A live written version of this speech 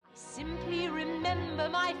remember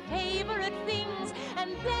my favorite things,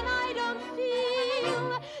 and then I don't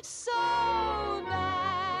feel so bad.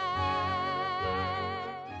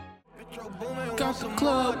 Got the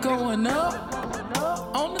club going up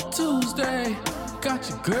on the Tuesday. Got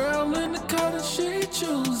your girl in the cut and she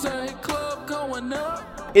Tuesday. Club going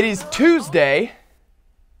up. It is Tuesday,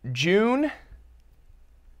 June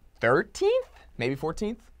 13th? Maybe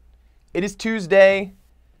 14th? It is Tuesday,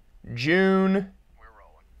 June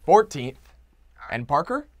 14th. And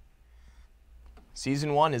Parker,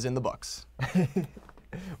 season 1 is in the books.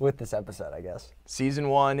 With this episode, I guess. Season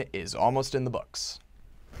 1 is almost in the books.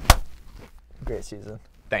 Great season.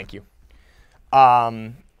 Thank you.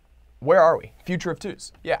 Where are we? Future of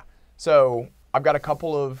Twos. Yeah. So I've got a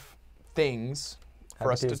couple of things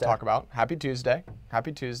for us to talk about. Happy Tuesday.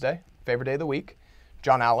 Happy Tuesday. Favorite day of the week.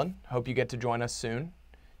 John Allen, hope you get to join us soon.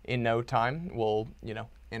 In no time, we'll,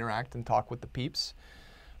 interact and talk with the peeps.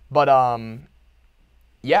 But,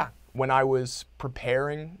 yeah, when I was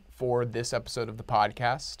preparing for this episode of the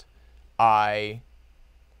podcast, I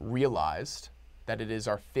realized that it is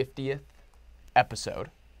our 50th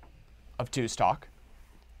episode of Twos Talk.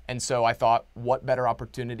 And so I thought, what better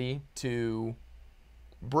opportunity to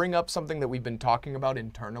bring up something that we've been talking about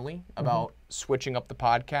internally, about switching up the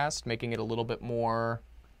podcast, making it a little bit more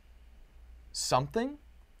something,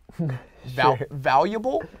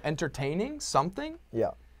 valuable, entertaining, something.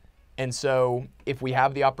 Yeah. And so if we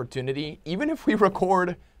have the opportunity, even if we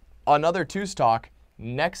record another Twos Talk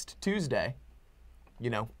next Tuesday,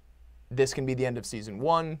 this can be the end of season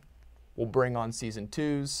 1. We'll bring on season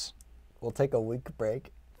 2s. We'll take a week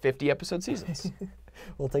break. 50 episode seasons.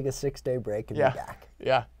 We'll take a 6-day break and be back.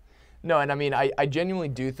 Yeah. No, and I mean, I genuinely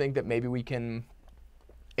do think that maybe we can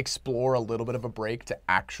explore a little bit of a break to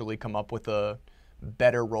actually come up with a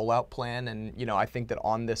better rollout plan. And, I think that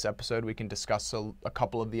on this episode, we can discuss a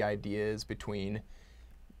couple of the ideas between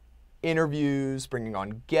interviews, bringing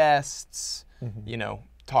on guests,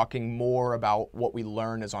 talking more about what we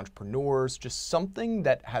learn as entrepreneurs, just something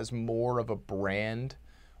that has more of a brand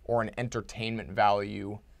or an entertainment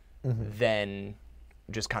value than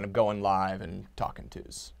just kind of going live and talking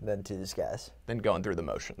twos. Than twos, guys. Than going through the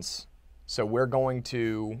motions. So we're going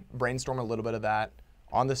to brainstorm a little bit of that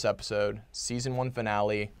on this episode, season 1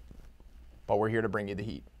 finale, but we're here to bring you the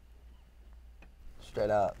heat. Straight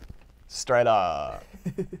up. Straight up.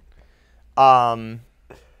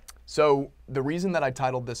 So the reason that I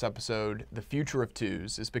titled this episode The Future of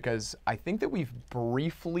Twos is because I think that we've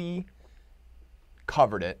briefly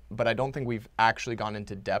covered it, but I don't think we've actually gone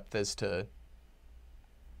into depth as to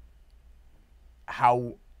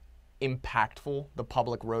how impactful the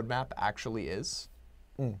public roadmap actually is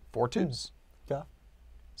for twos. Yeah.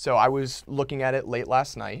 So I was looking at it late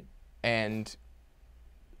last night, and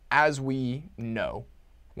as we know,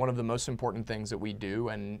 one of the most important things that we do,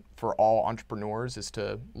 and for all entrepreneurs, is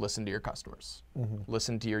to listen to your customers,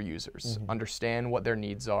 listen to your users, understand what their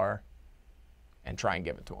needs are, and try and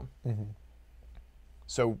give it to them.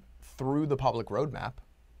 So through the public roadmap,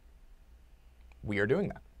 we are doing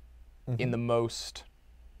that in the most...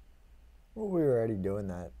 Well, we were already doing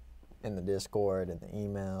that in the Discord and the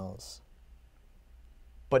emails.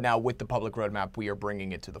 But now with the public roadmap, we are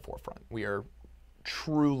bringing it to the forefront. We are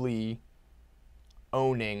truly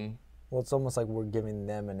owning... Well, it's almost like we're giving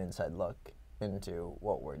them an inside look into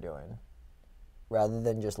what we're doing, rather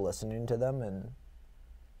than just listening to them and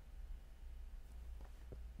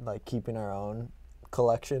like keeping our own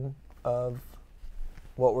collection of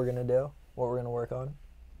what we're going to do, what we're going to work on.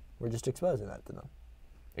 We're just exposing that to them.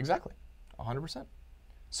 Exactly. 100%.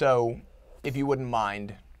 So if you wouldn't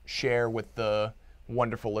mind, share with the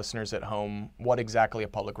wonderful listeners at home what exactly a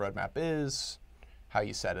public roadmap is, how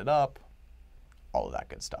you set it up, all of that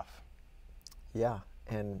good stuff. Yeah.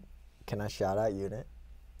 And can I shout out Unit?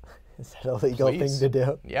 Is that a legal Please. thing to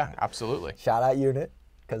do? Yeah, absolutely. Shout out Unit,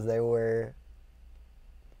 because they're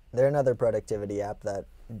another productivity app that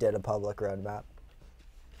did a public roadmap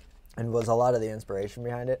and was a lot of the inspiration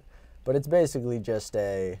behind it. But it's basically just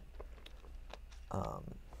a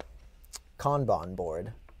Kanban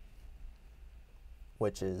board,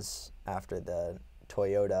 which is after the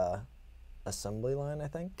Toyota assembly line, I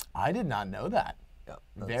think. I did not know that. Yeah,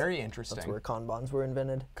 Very interesting. That's where Kanbans were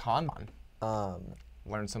invented. Kanban.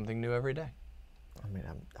 Learn something new every day. I mean,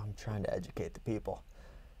 I'm trying to educate the people.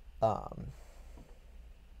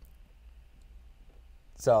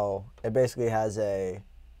 So it basically has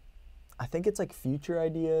I think it's like future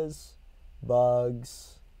ideas,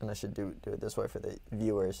 bugs, and I should do it this way for the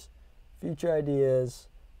viewers. Future ideas,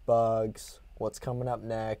 bugs, what's coming up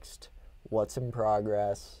next, what's in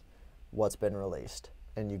progress, what's been released.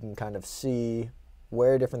 And you can kind of see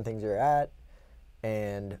where different things are at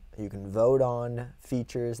and you can vote on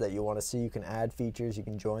features that you want to see. You can add features. You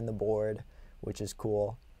can join the board, which is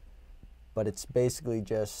cool. But it's basically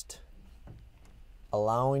just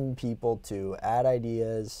allowing people to add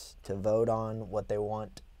ideas, to vote on what they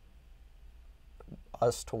want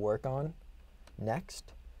us to work on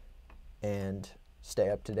next, and stay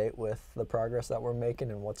up to date with the progress that we're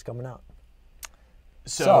making and what's coming out.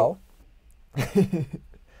 So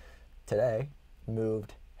today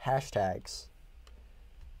moved hashtags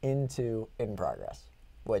into in progress,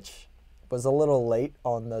 which was a little late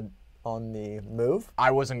on the move. I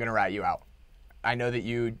wasn't going to rat you out. I know that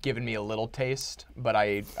you'd given me a little taste, but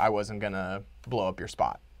I wasn't going to blow up your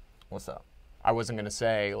spot. What's up? I wasn't going to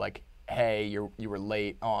say, like, hey, you were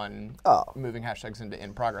late on moving hashtags into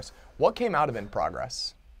in progress. What came out of in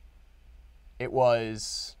progress? It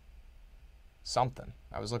was something.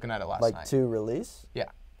 I was looking at it last night. Like to release? Yeah.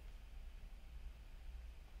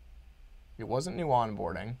 It wasn't new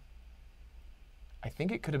onboarding. I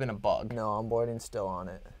think it could have been a bug. No, onboarding's still on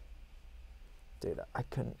it. Dude, I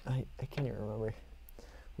can't even remember.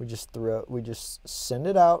 We just send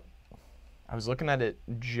it out. I was looking at it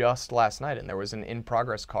just last night, and there was an in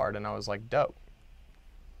progress card, and I was like, dope.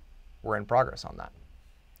 We're in progress on that.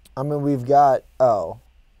 I mean, we've got,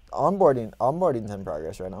 onboarding's in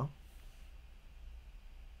progress right now.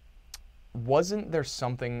 Wasn't there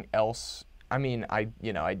something else? I mean,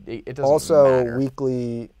 it doesn't also, matter.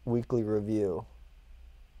 weekly review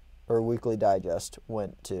or weekly digest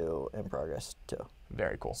went to in progress too.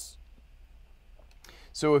 Very cool.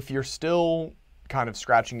 So if you're still kind of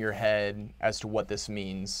scratching your head as to what this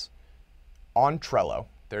means, on Trello,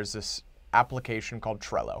 there's this application called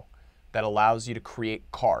Trello that allows you to create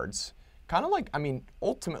cards. Kind of like, I mean,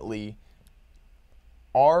 ultimately,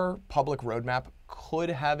 our public roadmap could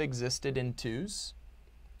have existed in twos.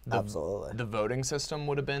 Absolutely. The voting system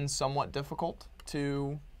would have been somewhat difficult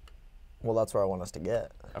to... Well, that's where I want us to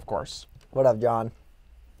get. Of course. What up, John?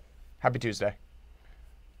 Happy Tuesday.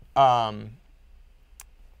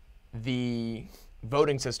 The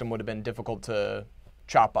voting system would have been difficult to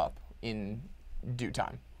chop up in due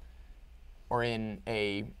time or in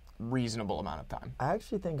a reasonable amount of time. I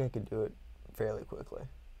actually think I could do it fairly quickly.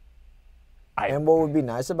 And what would be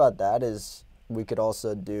nice about that is we could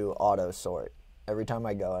also do auto sort. Every time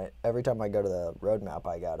I go to the roadmap,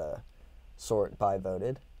 I gotta sort by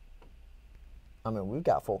voted. I mean, we've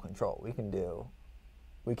got full control. We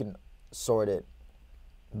can sort it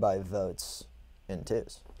by votes in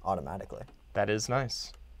twos automatically. That is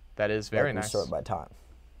nice. That is very nice. We sort by time.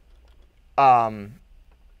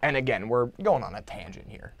 And again, we're going on a tangent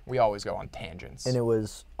here. We always go on tangents. And it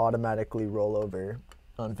was automatically rollover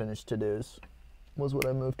unfinished to-dos was what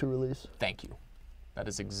I moved to release. Thank you. That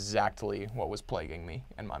is exactly what was plaguing me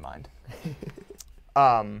in my mind.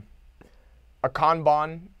 A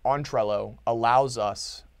Kanban on Trello allows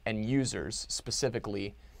us and users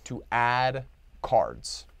specifically to add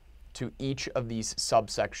cards to each of these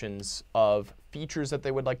subsections of features that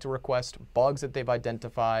they would like to request, bugs that they've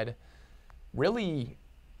identified, really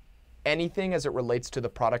anything as it relates to the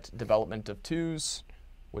product development of twos,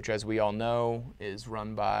 which, as we all know, is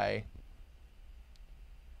run by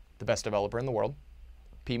the best developer in the world,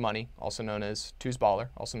 P Money, also known as Twos Baller,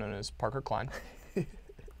 also known as Parker Klein.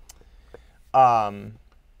 Also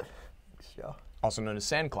known as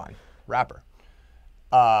San Klein, rapper.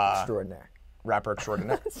 Extraordinaire. Rapper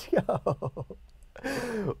extraordinaire. Let's go.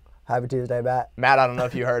 Happy Tuesday, Matt. Matt, I don't know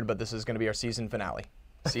if you heard, but this is going to be our season finale.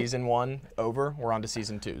 Season 1 over. We're on to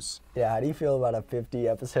season 2s. Yeah, how do you feel about a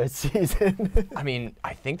 50-episode season? I mean,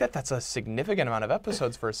 I think that's a significant amount of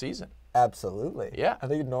episodes for a season. Absolutely. Yeah. I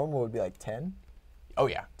think normal would be like 10. Oh,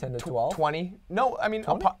 yeah. 10 to 12? 20. No, I mean,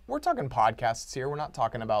 we're talking podcasts here. We're not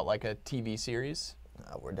talking about like a TV series.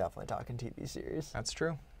 We're definitely talking TV series. That's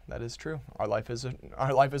true. That is true. Our life is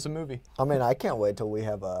a movie. I mean, I can't wait till we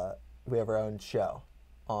have our own show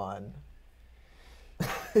on.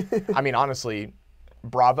 I mean, honestly,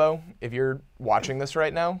 bravo. If you're watching this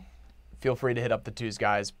right now, feel free to hit up the Twos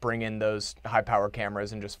guys, bring in those high-power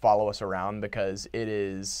cameras, and just follow us around because it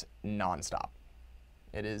is nonstop.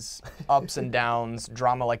 It is ups and downs,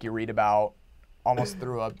 drama like you read about. Almost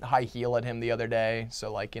threw a high heel at him the other day.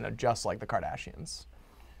 So, like, you know, just like the Kardashians.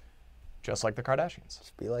 Just like the Kardashians.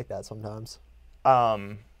 Just be like that sometimes.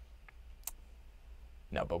 No,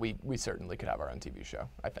 but we certainly could have our own TV show,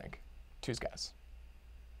 I think. Twos guys.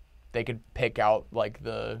 They could pick out, like,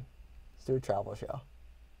 the... Let's do a travel show.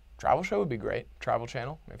 Travel show would be great. Travel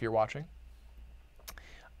Channel, if you're watching.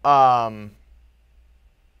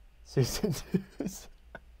 Season 2s.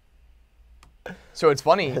 So it's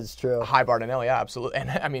funny. That's true. Hi, Bartonelli. Yeah, absolutely.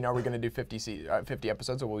 And I mean, are we going to do 50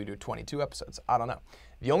 episodes or will we do 22 episodes? I don't know.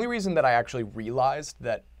 The only reason that I actually realized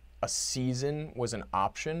that a season was an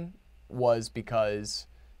option was because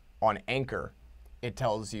on Anchor, it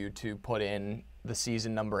tells you to put in the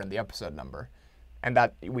season number and the episode number. And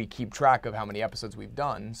that we keep track of how many episodes we've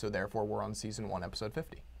done, so therefore we're on season 1, episode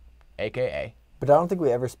 50, AKA. But I don't think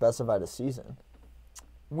we ever specified a season.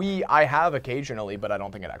 I have occasionally, but I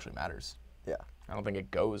don't think it actually matters. Yeah. I don't think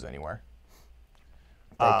it goes anywhere.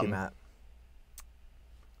 Thank you, Matt.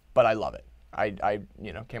 But I love it. I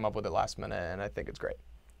came up with it last minute, and I think it's great.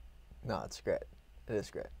 No, it's great. It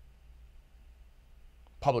is great.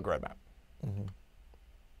 Public roadmap. Mm-hmm.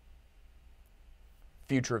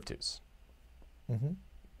 Future of Twos. Mm-hmm.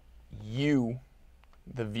 You,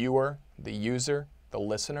 the viewer, the user, the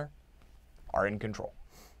listener, are in control.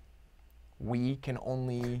 We can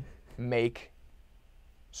only make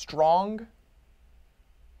strong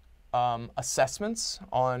assessments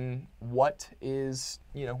on what is,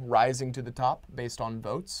 rising to the top based on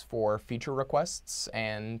votes for feature requests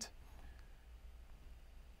and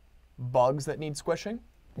bugs that need squishing.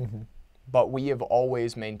 Mm-hmm. But we have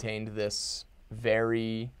always maintained this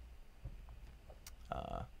very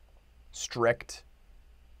strict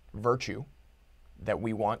virtue that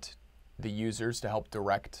we want the users to help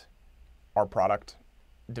direct our product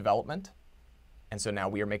development. And so now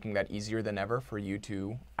we are making that easier than ever for you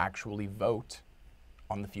to actually vote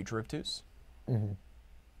on the future of Twos. Mm-hmm.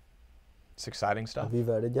 It's exciting stuff. Have you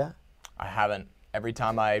voted yet? I haven't. Every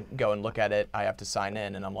time I go and look at it, I have to sign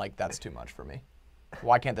in, and I'm like, that's too much for me.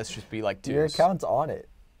 Why can't this just be like Twos? Your account's on it.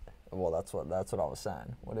 Well, that's what I was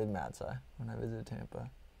saying. What did Matt say when I visited Tampa?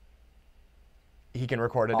 He can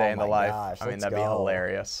record a day in the life. Gosh, I mean, let's that'd be go.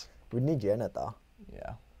 hilarious. We'd need you in it though.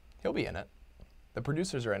 Yeah, he'll be in it. The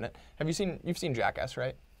producers are in it. You've seen Jackass,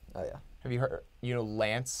 right? Oh yeah. Have you heard,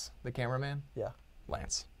 Lance, the cameraman? Yeah.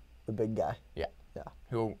 Lance. The big guy. Yeah. Yeah.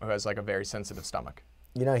 Who has like a very sensitive stomach.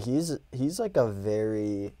 He's like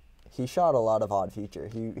he shot a lot of Odd Feature.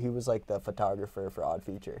 He was like the photographer for Odd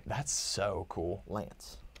Feature. That's so cool.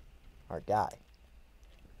 Lance, our guy.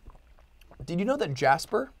 Did you know that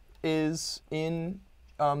Jasper is in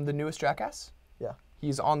the newest Jackass? Yeah.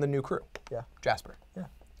 He's on the new crew. Yeah. Jasper. Yeah.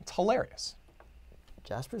 It's hilarious.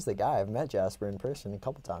 Jasper's the guy. I've met Jasper in person a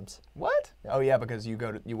couple times. What? Yeah. Oh yeah, because you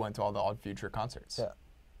went to all the Odd Future concerts. Yeah.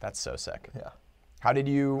 That's so sick. Yeah. How did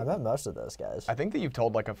you? I met most of those guys. I think that you've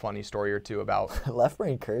told like a funny story or two about. Left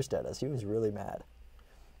Brain cursed at us. He was really mad.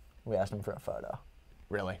 We asked him for a photo.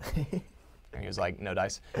 Really? And he was like, "No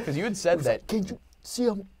dice," because you had said that. Can you see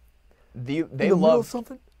him? They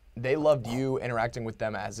loved you interacting with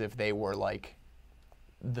them as if they were like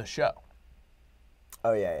the show.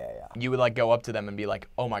 Oh yeah. You would like go up to them and be like,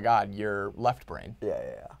 "Oh my God, you're Left Brain."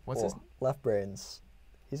 Yeah. What's his? Left Brain's.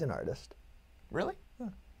 He's an artist. Really? Yeah.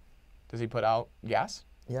 Does he put out gas?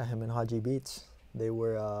 Yeah, him and Haji Beats. They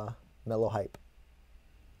were Mellow Hype.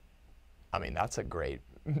 I mean, that's kind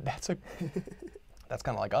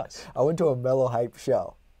of like us. I went to a Mellow Hype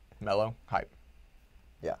show. Mellow hype.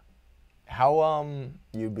 Yeah. How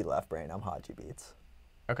You'd be Left Brain. I'm Haji Beats.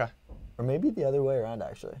 Okay. Or maybe the other way around,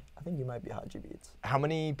 actually. I think you might be Haji Beats. How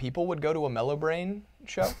many people would go to a Mellow Brain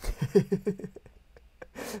show?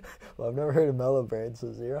 Well, I've never heard of Mellow Brain,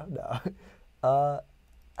 so 0? No.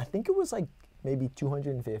 I think it was like maybe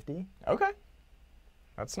 250. Okay.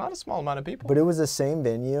 That's not a small amount of people. But it was the same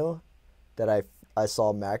venue that I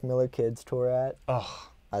saw Mac Miller Kids tour at. Ugh.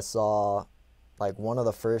 I saw like one of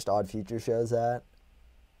the first Odd Future shows at.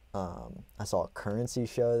 I saw a Currency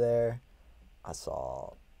show there. I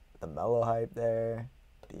saw the Mellow Hype there,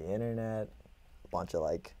 the Internet, a bunch of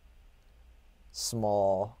like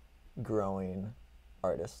small growing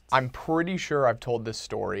artists. I'm pretty sure I've told this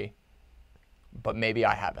story, but maybe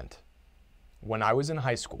I haven't. When I was in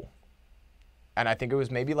high school, and I think it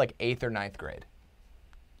was maybe like 8th or 9th grade,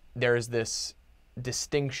 there's this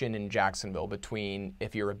distinction in Jacksonville between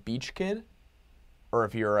if you're a beach kid or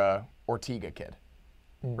if you're a Ortega kid,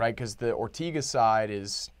 right? Because the Ortega side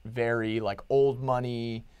is very like old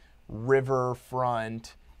money,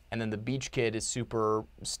 riverfront, and then the beach kid is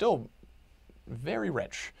still very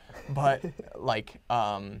rich, but like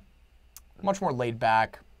much more laid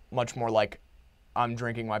back, much more like I'm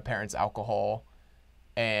drinking my parents' alcohol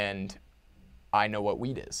and I know what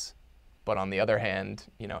weed is. But on the other hand,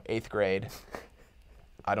 8th grade,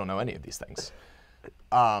 I don't know any of these things.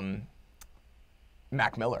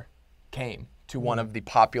 Mac Miller came to one of the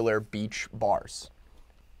popular beach bars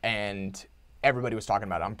and everybody was talking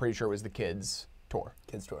about it. I'm pretty sure it was the Kids tour.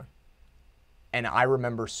 Kids tour. And I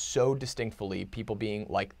remember so distinctly people being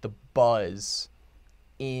like the buzz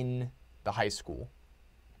in the high school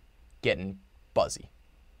getting buzzy,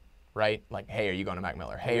 right? Like, hey, are you going to Mac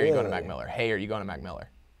Miller? Hey, are you going to Mac Miller? Hey, are you going to Mac Miller?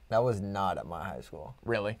 That was not at my high school.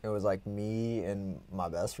 Really? It was like me and my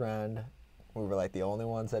best friend. We were like the only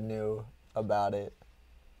ones that knew about it.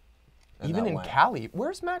 And Even that in went- Cali,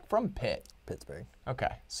 where's Mac from? Pitt. Pittsburgh.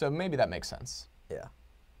 Okay, so maybe that makes sense. Yeah.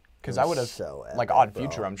 Because It I was would have, so like epic, Odd bro.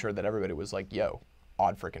 Future, I'm sure that everybody was like, yo,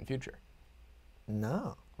 Odd freaking Future.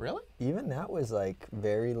 No. Really? Even that was like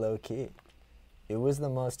very low key. It was the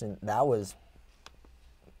most, that was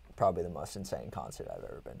probably the most insane concert I've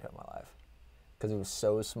ever been to in my life. Because it was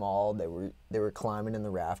so small. They were climbing in the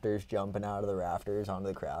rafters, jumping out of the rafters onto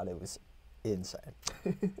the crowd. It was insane.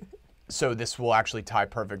 So this will actually tie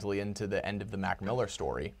perfectly into the end of the Mac Miller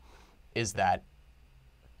story, is that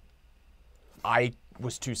I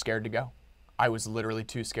was too scared to go. I was literally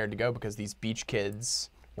too scared to go because these beach kids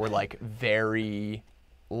were like very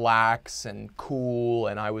lax and cool,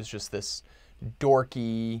 and I was just this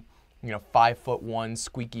dorky, 5'1"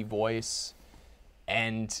 squeaky voice,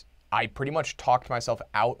 and I pretty much talked myself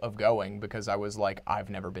out of going because I was like, I've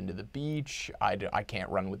never been to the beach. I can't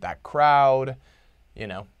run with that crowd,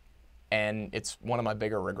 and it's one of my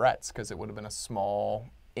bigger regrets because it would have been a small,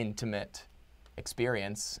 intimate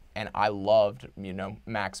experience, and I loved,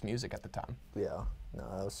 Mac's music at the time. Yeah. No,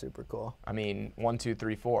 that was super cool. I mean, 1, 2,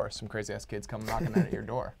 3, 4, some crazy ass kids come knocking at your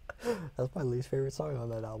door. That's my least favorite song on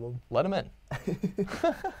that album. Let them in.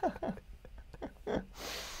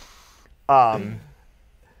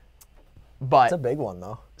 But It's a big one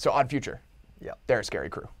though. so Odd Future, Yeah. they're a scary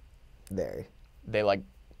crew. Very. They like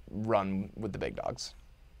run with the big dogs.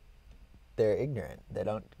 They're ignorant. They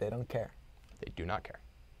don't care. They do not care.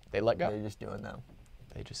 They let go. They're just doing them.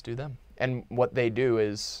 They just do them. And what they do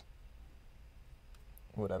is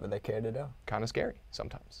Whatever they care to do. kind of scary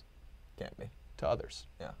sometimes Can't be. to others.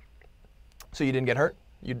 Yeah. So you didn't get hurt?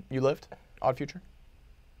 You lived? Odd Future?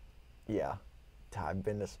 Yeah. I've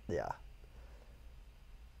been to, yeah.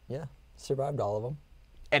 Yeah. Survived all of them.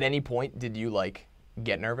 At any point, did you like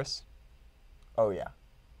get nervous? Oh, yeah.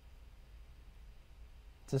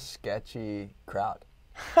 It's a sketchy crowd.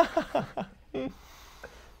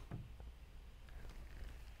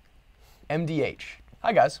 MDH.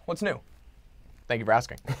 Hi guys, what's new? Thank you for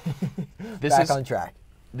asking. Back on track.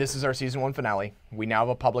 This is our season 1 finale. We now have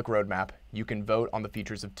a public roadmap. You can vote on the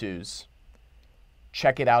features of Twos.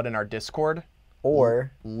 Check it out in our Discord.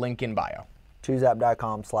 Or Link in bio.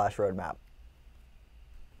 twozap.com/roadmap.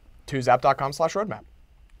 twozap.com/roadmap.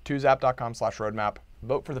 twozap.com/roadmap.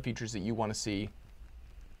 Vote for the features that you want to see.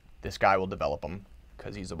 This guy will develop them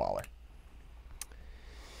because he's a baller.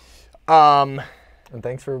 And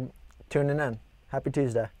thanks for tuning in. Happy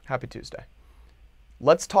Tuesday. Happy Tuesday.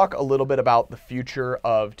 Let's talk a little bit about the future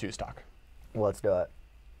of Twos Talk Let's do it.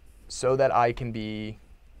 so that I can be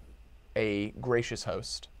a gracious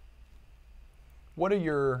host. What are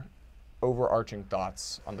your overarching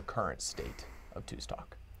thoughts on the current state of Twos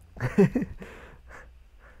Talk?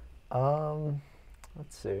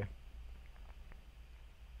 Let's see.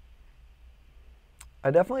 I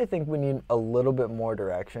definitely think we need a little bit more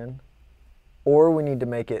direction, or we need to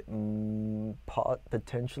make it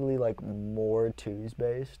potentially like more twos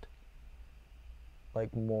based,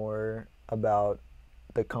 like more about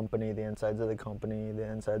the company, the insides of the company, the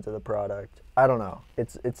insides of the product. I don't know.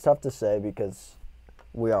 It's tough to say because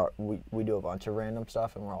we do a bunch of random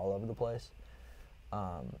stuff and we're all over the place.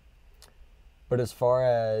 But as far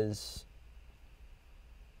as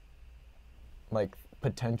like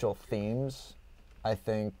potential themes, I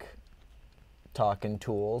think talking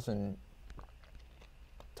tools and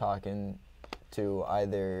talking to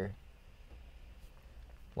either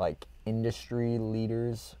like industry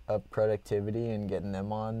leaders of productivity and getting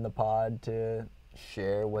them on the pod to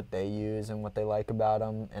share what they use and what they like about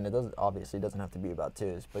them. And it doesn't have to be about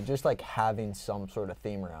twos, but just like having some sort of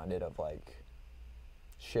theme around it of like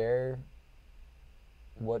share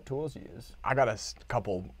what tools you use. I got a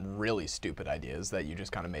couple really stupid ideas that you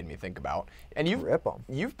just kind of made me think about. And Rip 'em.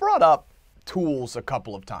 you've brought up tools a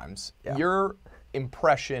couple of times. Yeah. Your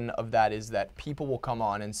impression of that is that people will come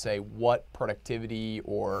on and say what productivity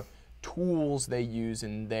or tools they use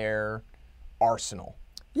in their arsenal.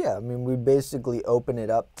 Yeah, I mean, we basically open it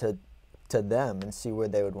up to them and see where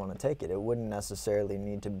they would want to take it. It wouldn't necessarily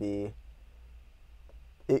need to be.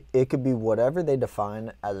 It could be whatever they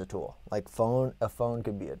define as a tool. Like a phone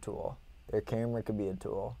could be a tool. Their camera could be a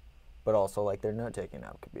tool, but also like their note-taking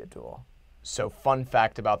app could be a tool. So fun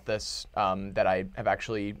fact about this that I have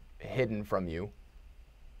actually hidden from you,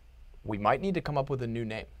 we might need to come up with a new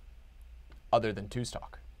name other than Twos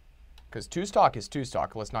Talk. Because Twos Talk is Twos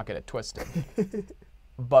Talk. Let's not get it twisted.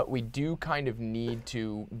 but we do kind of need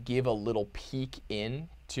to give a little peek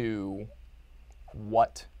into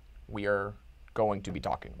what we are going to be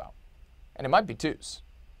talking about. And it might be twos,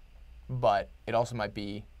 but it also might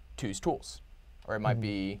be twos tools, or it might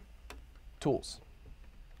be tools.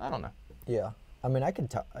 I don't know. Yeah. I mean, I can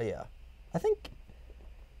tell. Yeah. I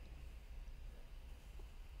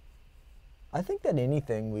think that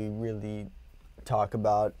anything we really talk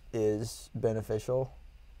about is beneficial.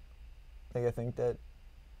 Like, I think that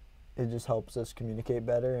it just helps us communicate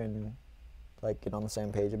better and, like, get on the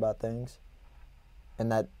same page about things.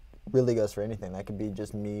 And that really goes for anything. That could be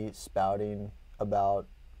just me spouting about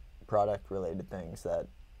product-related things that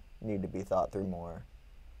need to be thought through more.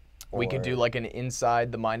 We could do like an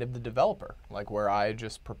inside the mind of the developer, like where I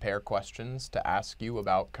just prepare questions to ask you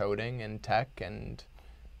about coding and tech and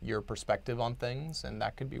your perspective on things, and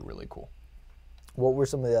that could be really cool. What were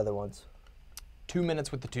some of the other ones? 2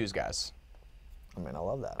 minutes with the twos guys. I mean, I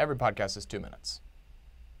love that. Every podcast is 2 minutes.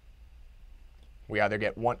 We either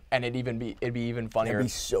get one, and it'd be even funnier. It'd be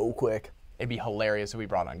so quick. It'd be hilarious if we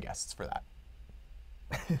brought on guests for that.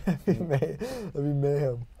 That'd be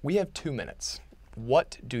mayhem. We have 2 minutes.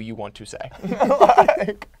 What do you want to say?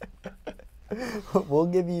 We'll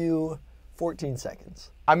give you 14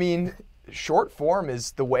 seconds. I mean, short form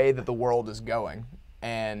is the way that the world is going,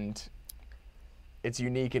 and it's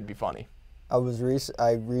unique. It'd be funny. I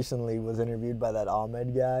recently was interviewed by that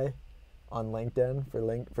Ahmed guy on LinkedIn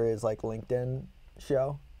for his like LinkedIn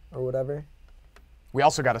show or whatever. We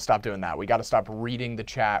also got to stop doing that. We got to stop reading the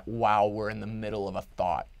chat while we're in the middle of a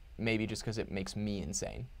thought. Maybe just because it makes me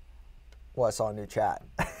insane. Well, I saw a new chat.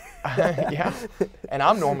 Yeah, and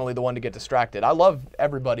I'm normally the one to get distracted. I love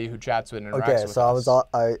everybody who chats with and interacts with us. So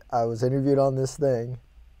I was interviewed on this thing,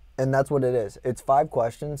 and that's what it is. It's 5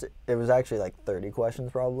 questions. It was actually like 30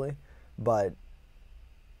 questions probably, but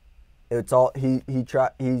it's all he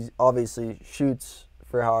obviously shoots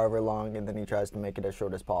for however long, and then he tries to make it as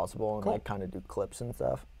short as possible and like kind of do clips and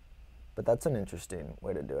stuff. But that's an interesting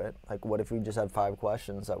way to do it. Like, what if we just had 5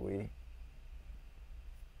 questions that we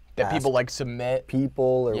people like submit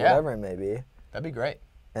people or whatever it may be. That'd be great.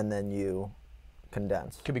 And then you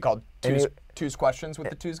condense. Could be called twos questions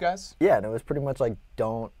with the twos guys. Yeah, and it was pretty much like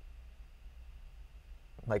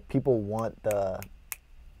people want the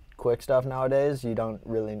quick stuff nowadays. You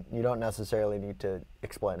don't necessarily need to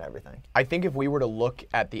explain everything. I think if we were to look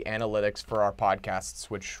at the analytics for our podcasts,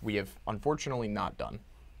 which we have unfortunately not done,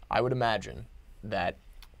 I would imagine that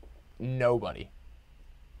nobody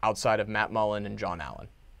outside of Matt Mullen and John Allen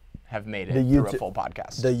have made it through a full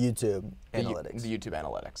podcast. The YouTube analytics. The YouTube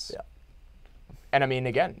analytics. Yeah. And I mean,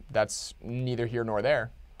 again, that's neither here nor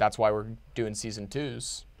there. That's why we're doing season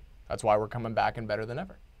 2s. That's why we're coming back and better than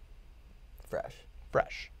ever.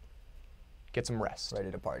 Fresh. Get some rest. Ready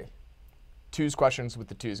to party. Twos questions with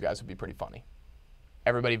the twos guys would be pretty funny.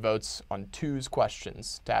 Everybody votes on twos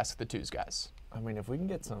questions to ask the twos guys. I mean, if we can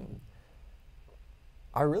get some...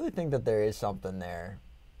 I really think that there is something there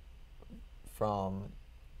from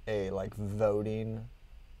a, like, voting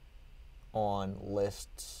on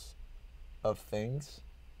lists of things.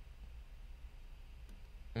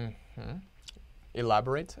 Mm-hmm.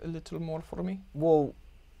 Elaborate a little more for me. Well,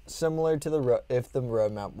 similar to if the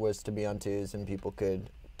roadmap was to be on twos and people could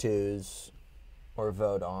twos or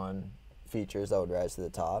vote on features that would rise to the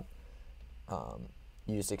top,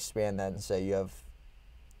 you just expand that and say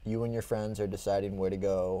you and your friends are deciding where to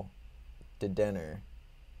go to dinner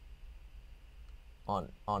on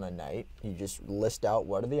a night. You just list out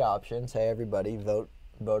what are the options. Hey, everybody, vote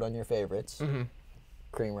on your favorites. Mm-hmm.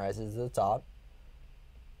 Cream rises to the top.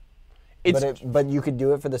 But you could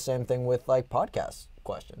do it for the same thing with like podcast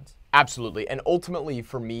questions. Absolutely. And ultimately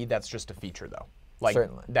for me that's just a feature though. Like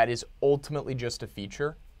Certainly. That is ultimately just a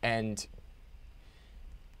feature, and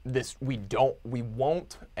we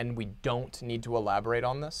won't and we don't need to elaborate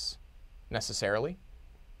on this necessarily.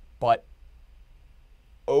 But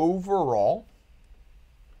overall,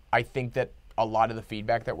 I think that a lot of the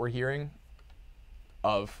feedback that we're hearing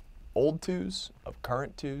of old twos, of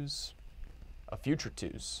current twos, of future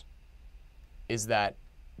twos, is that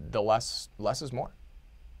the less is more.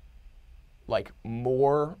 Like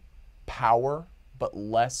more power, but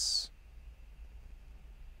less,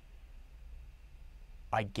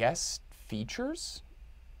 I guess, features?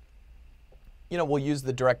 You know, we'll use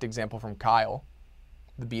the direct example from Kyle,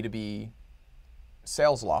 the B2B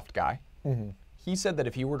sales loft guy. Mm-hmm. He said that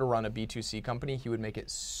if he were to run a B2C company, he would make it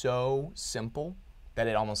so simple that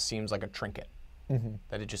it almost seems like a trinket. Mm-hmm.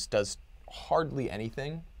 That it just does hardly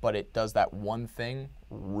anything, but it does that one thing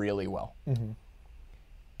really well. Mm-hmm.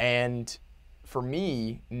 And for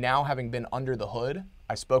me, now having been under the hood,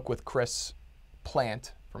 I spoke with Chris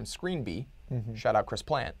Plant from Screen Bee. Shout out Chris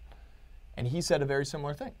Plant. And he said a very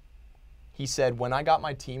similar thing. He said, when I got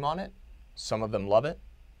my team on it, some of them love it,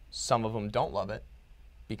 some of them don't love it,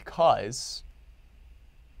 because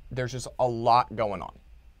there's just a lot going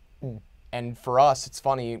on. And for us, it's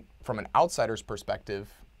funny, from an outsider's perspective,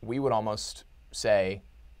 we would almost say,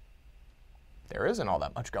 there isn't all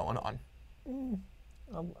that much going on.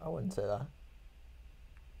 I wouldn't say that.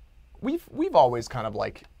 We've always kind of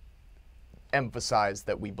like emphasized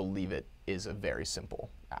that we believe it is a very simple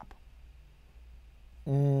app.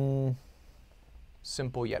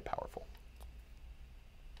 Simple yet powerful.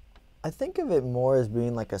 I think of it more as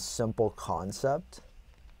being like a simple concept.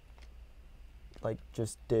 Like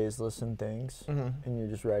just days, lists, and things. And you're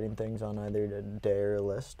just writing things on either a day or a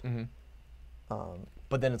list.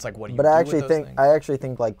 But then it's like, what do you But do I actually with those think things? I actually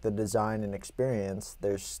think like the design and experience,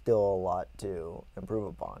 there's still a lot to improve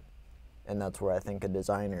upon. And that's where I think a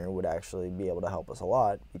designer would actually be able to help us a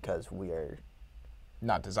lot, because we are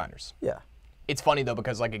Not designers. yeah. It's funny though,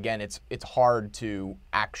 because like, again, it's hard to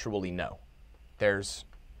actually know. There's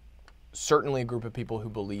certainly a group of people who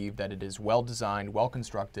believe that it is well designed, well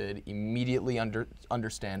constructed, immediately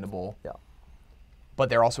understandable. Yeah. But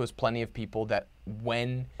there also is plenty of people that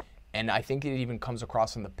and I think it even comes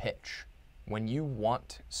across in the pitch, when you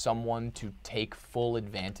want someone to take full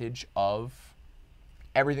advantage of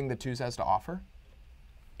everything that Twoz has to offer,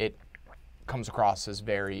 it comes across as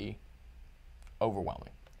very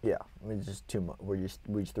overwhelming. Yeah, I mean, it's just too much. We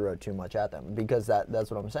just throw too much at them, because that's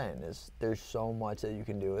what I'm saying is there's so much that you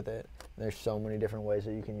can do with it. There's so many different ways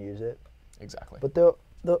that you can use it. Exactly. But the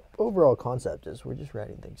overall concept is we're just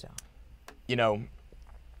writing things down. You know,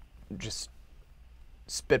 just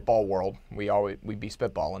spitball world. We'd be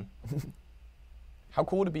spitballing. How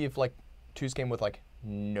cool would it be if like Twoz came with like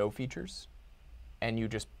no features, and you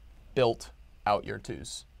just built out your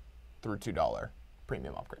Twoz through $2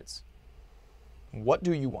 premium upgrades? What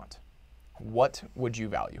do you want? What would you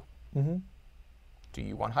value? Do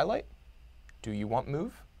you want highlight? Do you want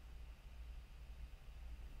move?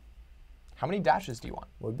 How many dashes do you want?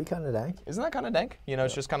 Would be kind of dank. Isn't that kind of dank? You know,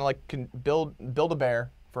 it's just kind of like build a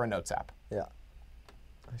bear for a Notes app. Yeah.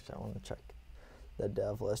 Actually, I want to check the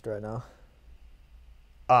dev list right now.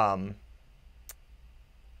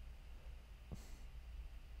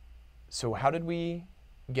 So how did we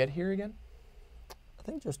get here again? I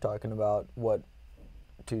think just talking about what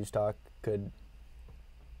Twoz Talk could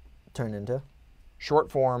turn into.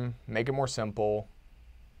 Short form, make it more simple,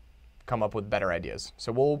 come up with better ideas.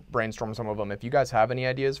 So we'll brainstorm some of them. If you guys have any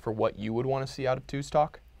ideas for what you would want to see out of Twoz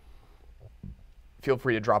Talk, feel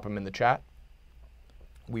free to drop them in the chat.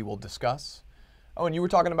 We will discuss. Oh, and you were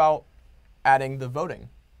talking about adding the voting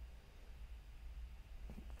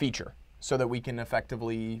feature so that we can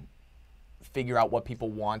effectively figure out what people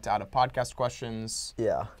want out of podcast questions.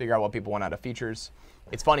 Yeah. Figure out what people want out of features.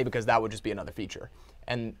 It's funny because that would just be another feature.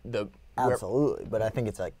 And Absolutely, but I think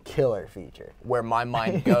it's a killer feature. where my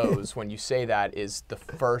mind goes when you say that is the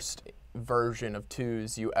first version of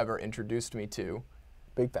Twoz you ever introduced me to,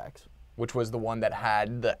 Big facts. which was the one that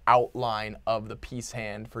had the outline of the piece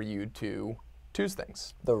hand for you to Twoz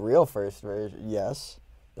things. The real first version, yes.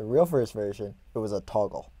 The real first version, it was a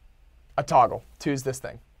toggle. A toggle. Twoz this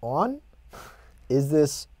thing. On, is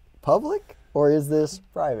this public or is this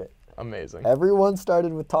private? Amazing. Everyone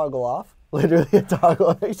started with toggle off. Literally a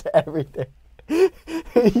toggle next to everything.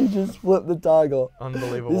 You just flip the toggle.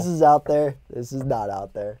 Unbelievable. This is out there. This is not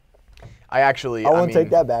out there. I won't mean, take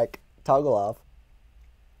that back. Toggle off.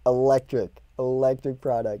 Electric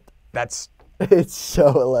product. That's It's so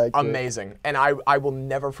electric. amazing. And I will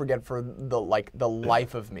never forget for the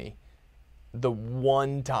life of me, the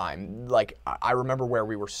one time, like I remember where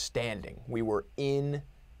we were standing. We were in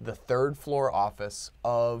the third floor office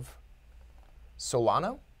of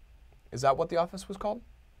Solano. Is that what the office was called?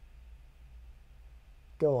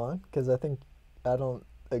 Go on, because I think I don't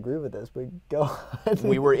agree with this, but go on.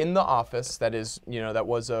 We were in the office that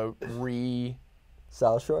was a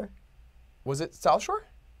South Shore? was it South Shore?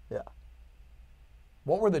 Yeah.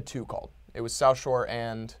 What were the two called? It was South Shore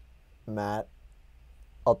and Matt.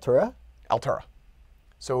 Altura? Altura.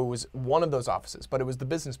 So it was one of those offices, but it was the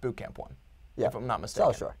business boot camp one, Yeah. if I'm not mistaken.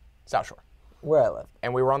 South Shore. South Shore. Where I live.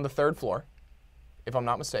 And we were on the third floor, if I'm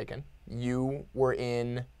not mistaken. You were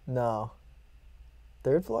in No.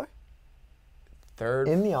 Third floor? third.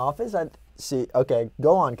 In the office? See, okay,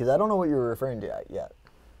 go on, because I don't know what you were referring to yet.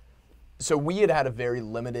 So we had a very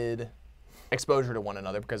limited exposure to one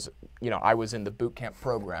another because, I was in the boot camp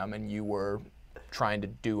program and you were trying to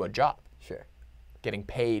do a job, Sure. getting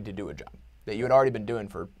paid to do a job that you had already been doing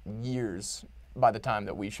for years by the time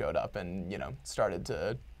that we showed up and, started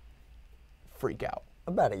to freak out?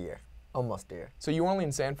 About a year. Almost a year. So you were only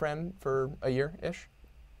in San Fran for a year-ish?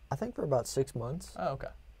 I think for about 6 months. Oh, okay.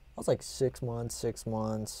 I was like 6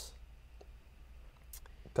 months.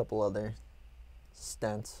 A couple other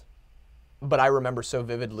stints. But I remember so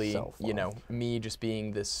vividly, So fun. you know, me just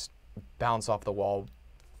being this bounce off the wall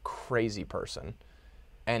crazy person.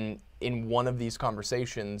 And in one of these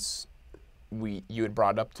conversations, you had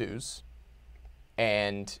brought up twos,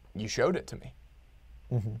 and you showed it to me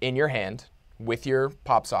in your hand with your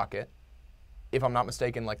pop socket, if I'm not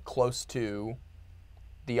mistaken, like close to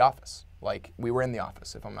the office. Like we were in the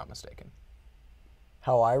office, if I'm not mistaken.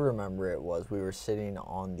 How I remember it was we were sitting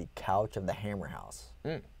on the couch of the Hammer House.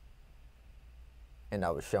 And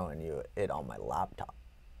I was showing you it on my laptop.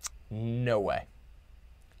 No way.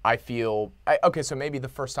 I feel, okay, so maybe the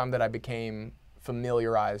first time that I became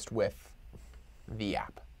familiarized with the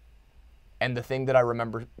app. And the thing that I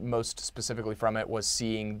remember most specifically from it was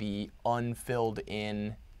seeing the unfilled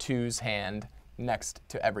in twos hand next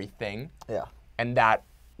to everything. Yeah. And that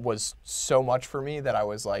was so much for me that I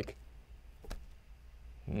was like,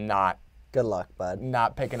 not Good luck, bud.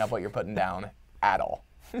 picking up what you're putting down at all.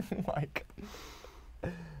 Like,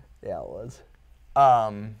 Yeah, it was.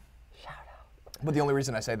 but the only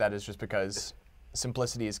reason I say that is just because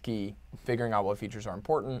simplicity is key. Figuring out what features are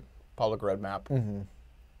important, public roadmap,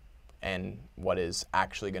 and what is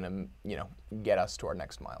actually going to, you know, get us to our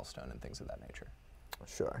next milestone and things of that nature.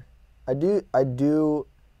 Sure.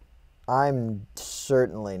 I'm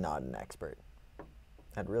certainly not an expert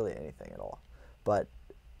at really anything at all. But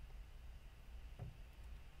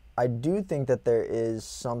I do think that there is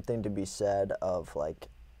something to be said of like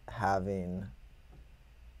having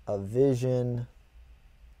a vision,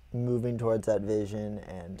 moving towards that vision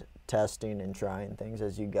and testing and trying things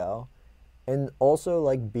as you go. And also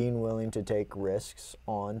like being willing to take risks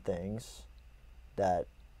on things that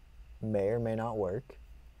may or may not work,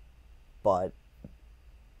 but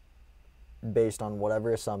based on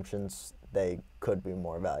whatever assumptions, they could be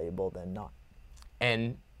more valuable than not.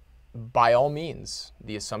 And by all means,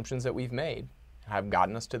 the assumptions that we've made have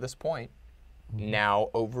gotten us to this point. Now,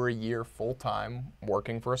 over a year full-time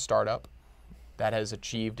working for a startup that has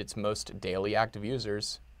achieved its most daily active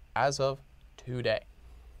users as of today.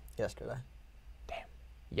 Yesterday. Damn.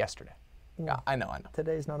 Yesterday. Yeah, I know.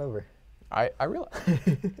 Today's not over. I realize.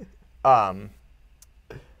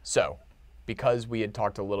 So, because we had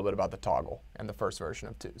talked a little bit about the toggle and the first version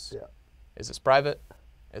of twos. Yeah. Is this private?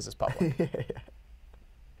 Is this public?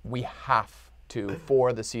 We have to,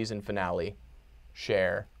 for the season finale,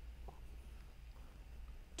 share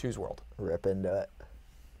Twos World. Rip into it.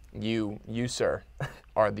 You, sir,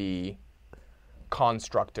 are the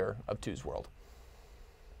constructor of Twos World.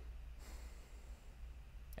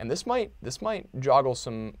 And this might joggle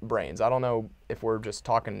some brains. I don't know if we're just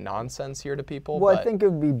talking nonsense here to people. Well, but I think it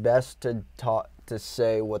would be best to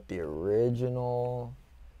say what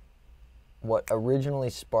originally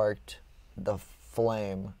sparked the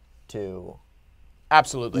flame to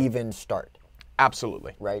absolutely even start,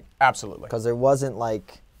 absolutely right? Absolutely. Because there wasn't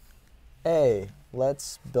like, hey,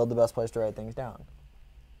 let's build the best place to write things down.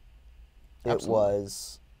 Absolutely.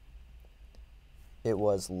 It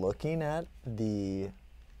was looking at the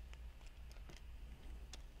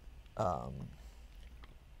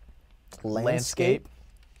landscape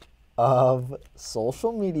of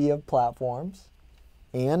social media platforms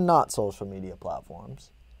and not social media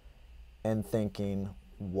platforms, and thinking,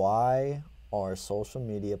 why are social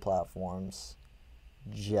media platforms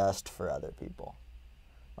just for other people?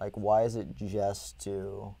 Like, why is it just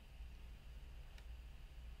to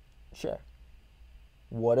share?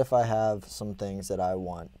 What if I have some things that I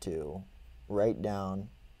want to write down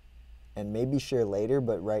and maybe share later,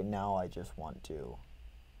 but right now I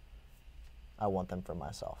want them for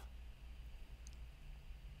myself.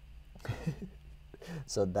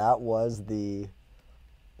 So that was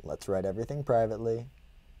let's write everything privately,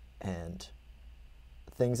 and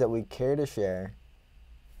things that we care to share,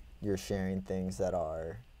 you're sharing things that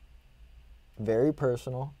are very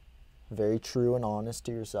personal, very true and honest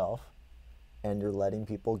to yourself, and you're letting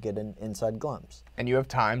people get an inside glimpse. And you have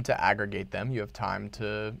time to aggregate them. You have time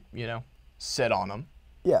to, sit on them.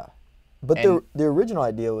 Yeah. But the original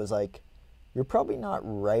idea was like, you're probably not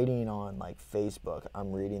writing on like Facebook,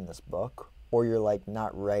 I'm reading this book, or you're like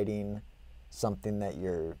not writing something that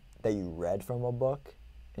you read from a book,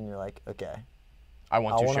 and you're like, okay, I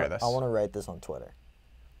want to share this. I want to write this on Twitter.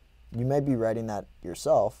 You may be writing that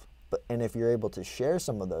yourself, and if you're able to share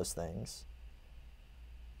some of those things,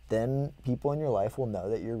 then people in your life will know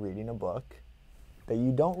that you're reading a book that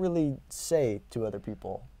you don't really say to other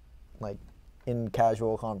people, like in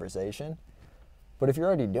casual conversation. But if you're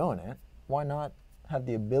already doing it, why not have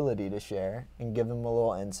the ability to share and give them a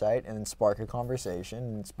little insight and spark a conversation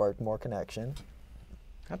and spark more connection?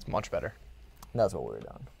 That's much better. And that's what we're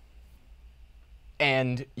doing.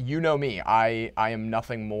 And you know me, I am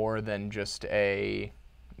nothing more than just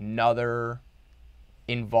another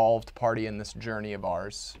involved party in this journey of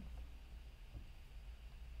ours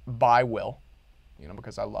by will,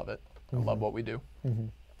 because I love it. I love what we do.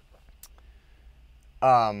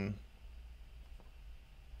 And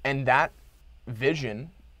that vision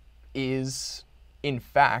is, in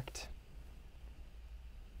fact,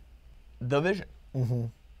 the vision.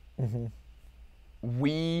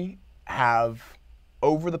 We have,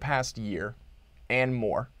 over the past year and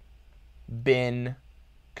more, been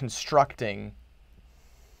constructing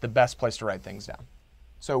the best place to write things down.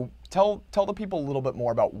 So tell the people a little bit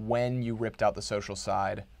more about when you ripped out the social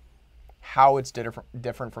side, how it's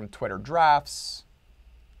different from Twitter drafts.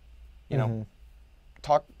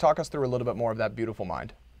 Talk us through a little bit more of that beautiful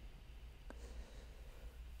mind.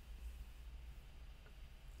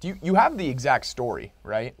 You have the exact story,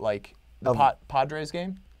 right? Like the Padres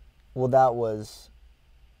game? Well, that was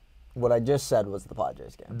what I just said was the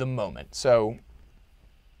Padres game. The moment. So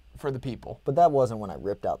for the people. But that wasn't when I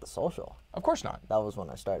ripped out the social. Of course not. That was when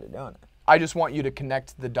I started doing it. I just want you to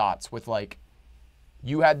connect the dots with, like,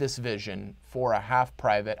 you had this vision for a half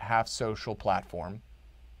private, half social platform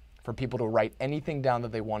for people to write anything down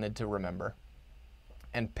that they wanted to remember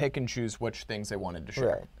and pick and choose which things they wanted to share.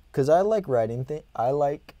 Right. Because I like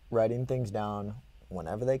writing things down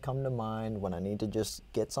whenever they come to mind, when I need to just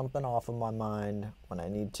get something off of my mind, when I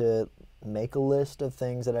need to make a list of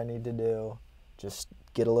things that I need to do, just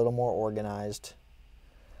get a little more organized.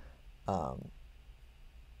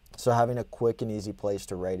 So having a quick and easy place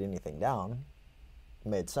to write anything down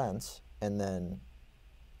made sense. And then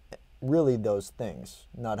really those things,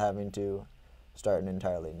 not having to start an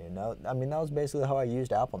entirely new note. I mean, that was basically how I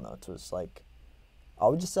used Apple Notes, was like, I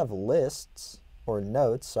would just have lists, or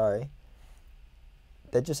notes,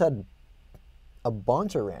 that just had a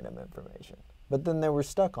bunch of random information. But then they were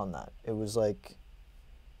stuck on that. It was like,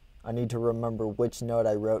 I need to remember which note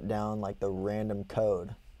I wrote down, like the random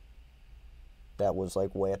code that was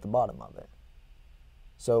like way at the bottom of it.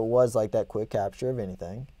 So it was like that quick capture of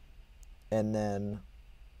anything. And then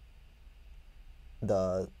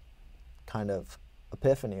the kind of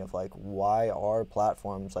epiphany of like, why are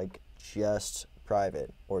platforms like just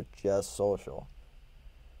private or just social?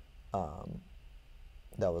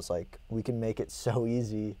 That was like, we can make it so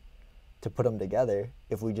easy to put them together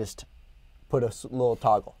if we just put a little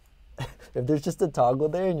toggle. If there's just a toggle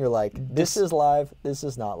there and you're like, this is live, this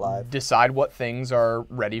is not live. Decide what things are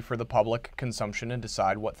ready for the public consumption and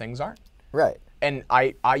decide what things aren't. Right. And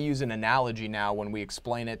I use an analogy now when we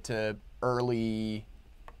explain it to early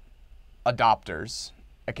adopters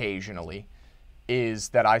occasionally, is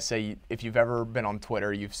that I say, if you've ever been on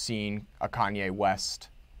Twitter, you've seen a Kanye West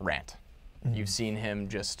rant. Mm-hmm. You've seen him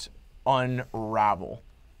just unravel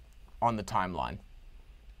on the timeline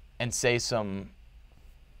and say some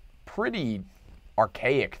pretty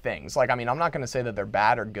archaic things. Like, I mean, I'm not going to say that they're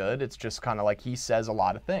bad or good. It's just kind of like he says a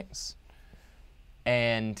lot of things.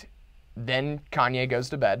 And then Kanye goes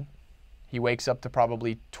to bed. He wakes up to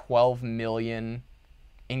probably 12 million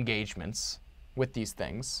engagements with these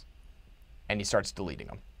things, and he starts deleting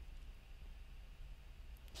them.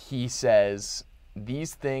 He says,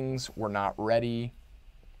 these things were not ready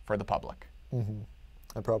for the public. Mm-hmm.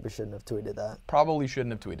 I probably shouldn't have tweeted that. Probably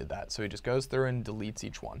shouldn't have tweeted that. So he just goes through and deletes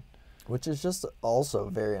each one. Which is just also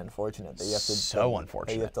very unfortunate that you have to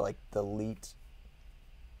unfortunate. That you have to like delete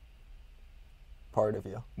part of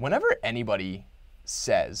you. Whenever anybody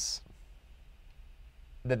says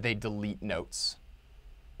that they delete notes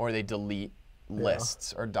or they delete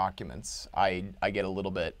lists or documents, I get a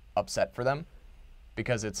little bit upset for them,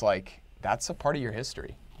 because it's like, that's a part of your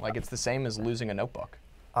history. Like, it's the same as losing a notebook.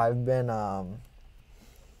 I've been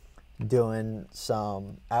doing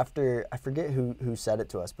some, after, I forget who said it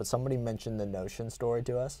to us, but somebody mentioned the Notion story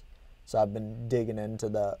to us. So I've been digging into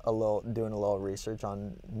doing a little research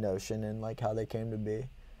on Notion and like how they came to be.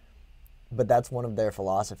 But that's one of their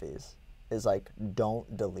philosophies, is like,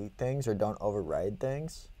 don't delete things or don't override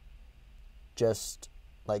things. Just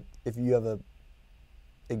like, if you have a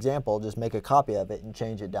example, just make a copy of it and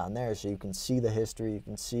change it down there so you can see the history, you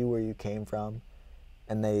can see where you came from.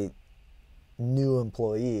 And new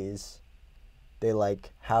employees, they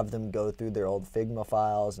like have them go through their old Figma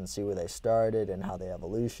files and see where they started and how the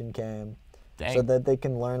evolution came. Dang. So that they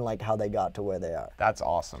can learn like how they got to where they are. That's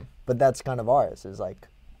awesome. But that's kind of ours, is like,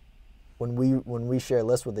 when we share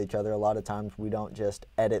lists with each other, a lot of times we don't just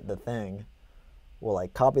edit the thing. We'll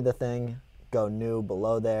like copy the thing, go new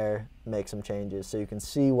below there, make some changes so you can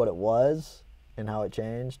see what it was and how it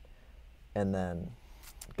changed, and then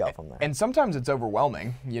go from there. And sometimes it's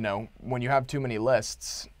overwhelming, you know, when you have too many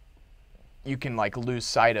lists, you can like lose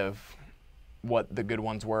sight of what the good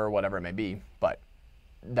ones were, or whatever it may be. But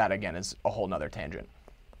that again is a whole nother tangent.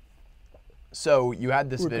 So you had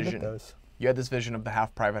this vision. You had this vision of the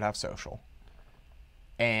half private, half social.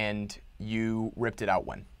 And you ripped it out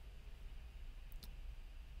when?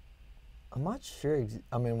 I'm not sure.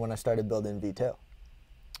 I mean, when I started building V2.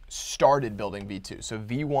 Started building V2. So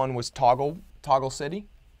V1 was Toggle City?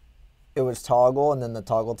 It was Toggle, and then the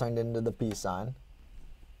Toggle turned into the peace sign.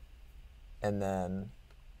 And then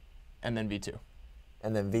V2.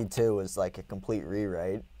 And then V2 was like a complete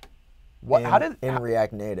rewrite. What? In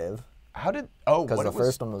React Native. Because the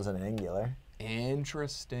first one was in Angular.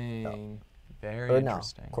 Interesting. No. Very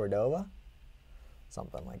interesting. Cordova?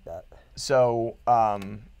 Something like that. So,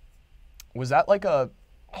 was that like a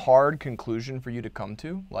hard conclusion for you to come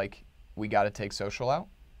to? Like, we got to take social out?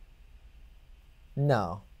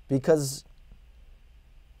 No, because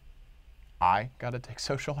I got to take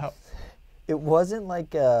social out? It wasn't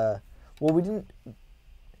like we didn't.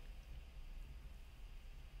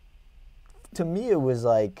 To me, it was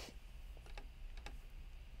like,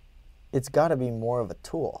 it's got to be more of a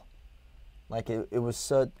tool. Like it was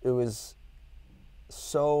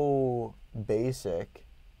so basic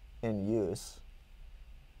in use.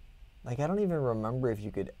 Like I don't even remember if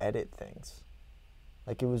you could edit things.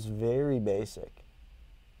 Like it was very basic.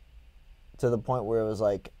 To the point where it was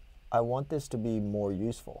like, I want this to be more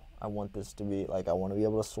useful. I want this to be like, I want to be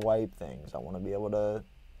able to swipe things. I want to be able to,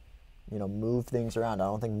 move things around. I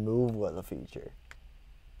don't think move was a feature.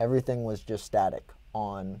 Everything was just static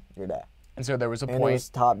on your day. And so there was a point. And it was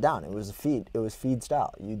top down. It was a feed. It was feed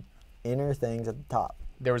style. You enter things at the top.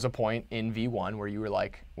 There was a point in V1 where you were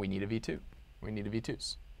like, we need a V2. We need a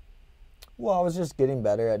V2s. Well, I was just getting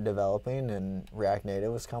better at developing, and React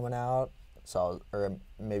Native was coming out. Or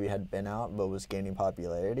maybe had been out, but was gaining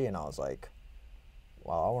popularity, and I was like,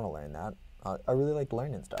 wow, I want to learn that. I really like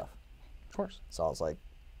learning stuff. Of course. So I was like,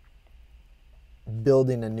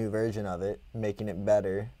 building a new version of it, making it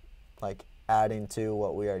better, like adding to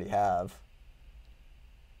what we already have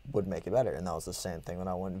would make it better. And that was the same thing when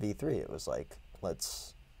I went V3. It was like,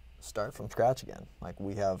 let's start from scratch again. Like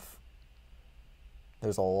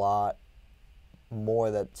there's a lot more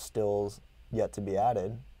that's still yet to be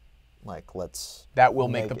added. Like that will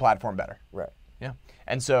make the platform better. Right. Yeah.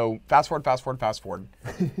 And so fast forward.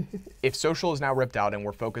 If social is now ripped out and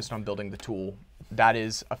we're focused on building the tool, that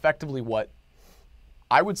is effectively what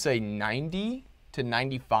I would say 90 to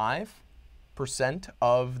 95%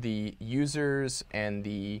 of the users and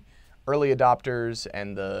the early adopters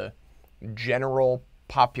and the general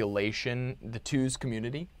population, the twos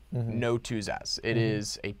community, know twos as. It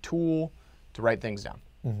is a tool to write things down.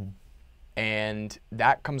 And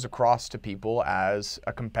that comes across to people as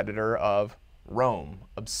a competitor of Rome,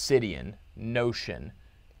 Obsidian, Notion,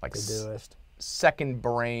 like second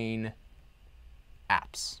brain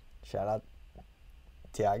apps. Shout out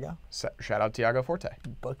Tiago. Shout out Tiago Forte.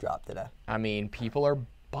 Book drop today. I mean, people are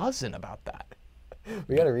buzzing about that.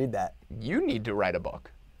 We got to read that. You need to write a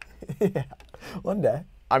book. Yeah, one day.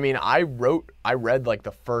 I mean, I read like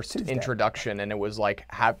the first introduction, and it was like,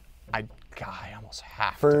 I almost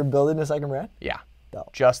have For building a second brand? Yeah. No.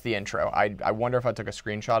 Just the intro. I wonder if I took a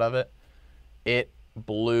screenshot of it. It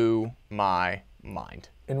blew my mind.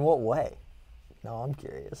 In what way? No, I'm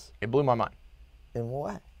curious. It blew my mind. In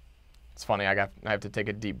what way? It's funny, I have to take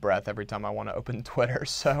a deep breath every time I want to open Twitter,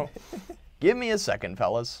 so give me a second,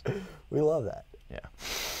 fellas. We love that. Yeah.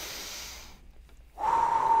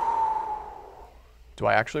 Do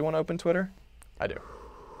I actually want to open Twitter? I do.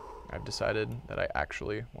 I've decided that I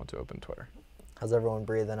actually want to open Twitter. How's everyone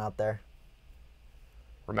breathing out there?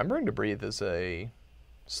 Remembering to breathe is a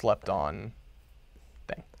slept-on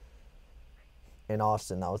thing. In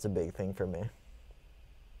Austin, that was a big thing for me.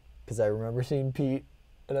 Because I remember seeing Pete,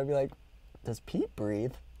 and I'd be like, does Pete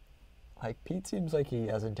breathe? Like, Pete seems like he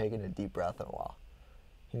hasn't taken a deep breath in a while.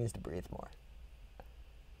 He needs to breathe more.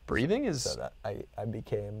 Breathing is... So that I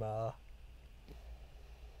became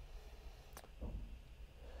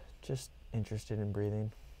just interested in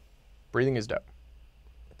breathing. Breathing is dope.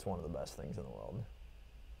 It's one of the best things in the world.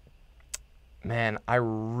 Man, I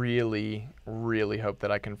really, really hope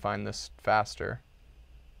that I can find this faster.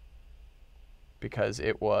 Because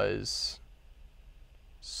it was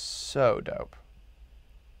so dope.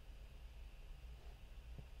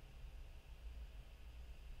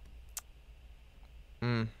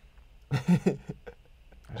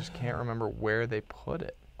 I just can't remember where they put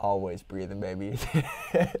it. Always breathing, baby.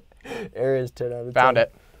 Air is 10 out of 10. Found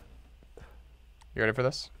it. You ready for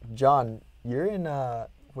this? John, you're in,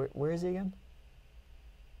 where is he again?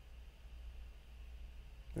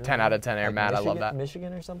 10 out of 10 air, Like Matt. I love Michigan- that.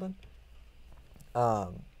 Michigan or something? I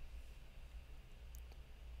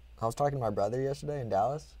was talking to my brother yesterday in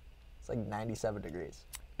Dallas. It's like 97 degrees.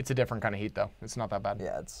 It's a different kind of heat, though. It's not that bad.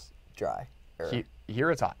 Yeah, it's dry. Or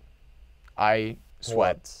Here it's hot. I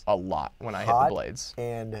sweat it's a lot when I hit hot the blades.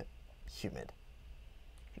 and humid.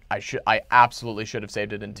 I absolutely should have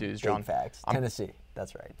saved it in twos, John. Big facts. Tennessee.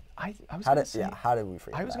 That's right. I was How gonna did say, yeah? How did we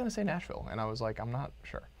forget? I was that? gonna say Nashville, and I was like, I'm not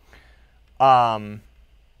sure.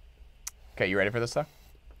 Okay, you ready for this though?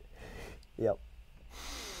 Yep.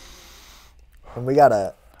 And we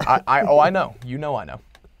gotta. I know. You know I know.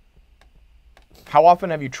 How often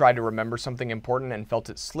have you tried to remember something important and felt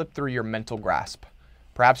it slip through your mental grasp?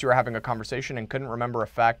 Perhaps you were having a conversation and couldn't remember a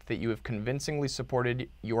fact that you have convincingly supported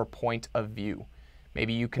your point of view.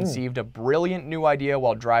 Maybe you conceived a brilliant new idea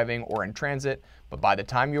while driving or in transit, but by the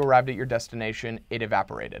time you arrived at your destination, it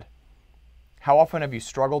evaporated. How often have you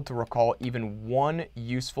struggled to recall even one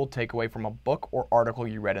useful takeaway from a book or article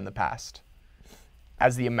you read in the past?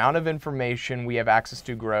 As the amount of information we have access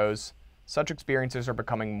to grows, such experiences are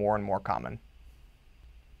becoming more and more common.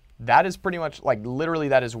 That is pretty much, like, literally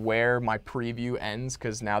that is where my preview ends,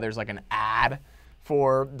 because now there's like an ad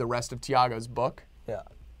for the rest of Tiago's book. Yeah.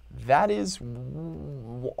 That is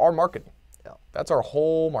our marketing. Yeah. That's our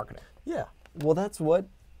whole marketing. Yeah. Well, that's what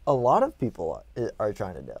a lot of people are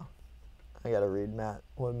trying to do. I gotta read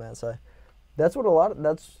what Matt say. That's what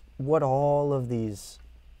all of these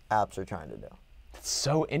apps are trying to do. It's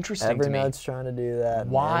so interesting to me. Evernote's trying to do that.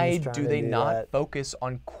 Why Mem's trying do to they not that. focus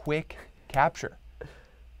on quick capture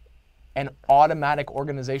and automatic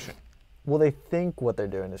organization? Well, they think what they're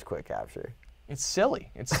doing is quick capture, It's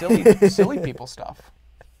silly. It's silly, silly people stuff.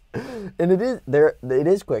 and it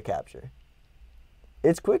is quick capture.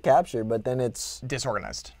 It's quick capture, but then it's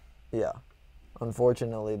Disorganized. yeah.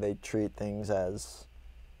 Unfortunately, they treat things as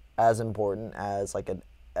important as like an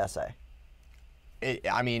essay.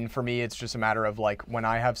 I mean, for me, it's just a matter of like when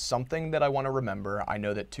I have something that I want to remember, I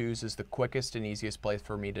know that twos is the quickest and easiest place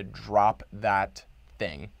for me to drop that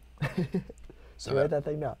thing. So write that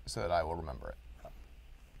thing down. So that I will remember it.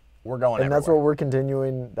 We're going And everywhere. that's what we're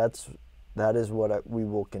continuing. That is what we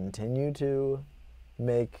will continue to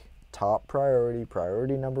make top priority.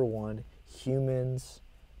 Priority number one: humans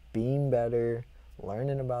being better,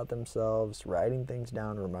 learning about themselves, writing things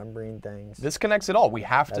down, remembering things. This connects it all. We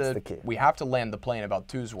have That's the key. to land the plane about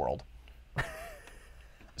Two's World.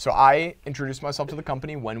 So I introduced myself to the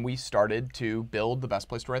company when we started to build the best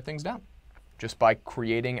place to write things down, just by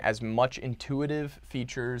creating as much intuitive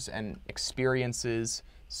features and experiences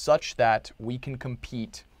such that we can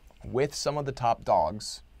compete with some of the top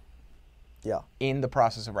dogs Yeah. in the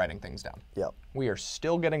process of writing things down. Yep. We are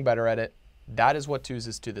still getting better at it. That is what Two's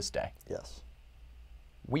is to this day. Yes.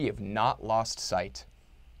 We have not lost sight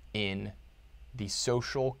in the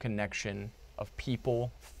social connection of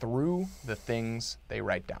people through the things they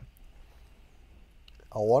write down.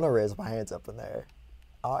 I want to raise my hands up in there.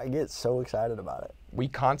 I get so excited about it. We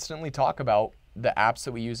constantly talk about the apps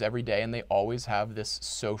that we use every day, and they always have this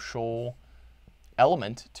social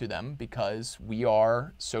element to them because we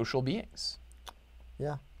are social beings.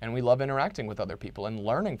 Yeah. And we love interacting with other people and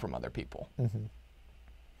learning from other people.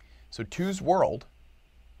 So Two's World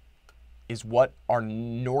is what our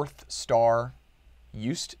North Star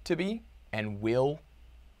used to be and will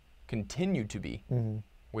continue to be,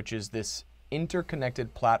 which is this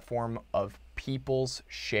interconnected platform of people's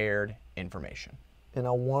shared information. And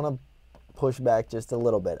I want to push back just a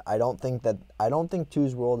little bit. I don't think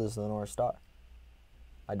Two's World is the North Star.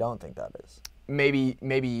 I don't think that is.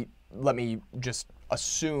 Maybe let me just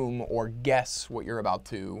assume or guess what you're about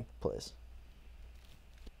to. Please.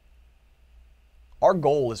 Our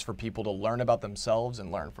goal is for people to learn about themselves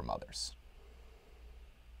and learn from others.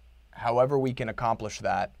 However we can accomplish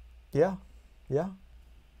that, Yeah. Yeah.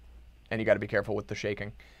 and you got to be careful with the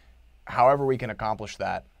shaking. However we can accomplish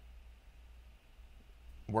that,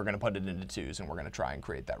 we're going to put it into twos and we're going to try and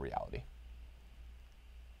create that reality.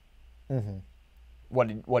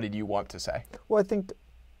 What did you want to say? Well, I think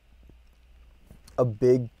a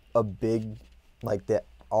big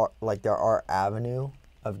there are avenue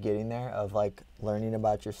of getting there, of like learning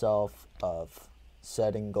about yourself, of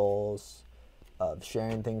setting goals, of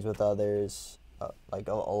sharing things with others, like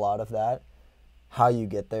a lot of that. How you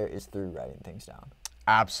get there is through writing things down.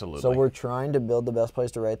 Absolutely. So we're trying to build the best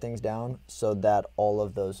place to write things down so that all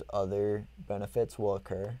of those other benefits will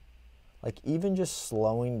occur. Like even just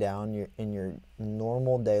slowing down in your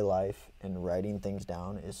normal day life and writing things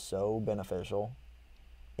down is so beneficial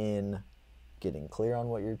in getting clear on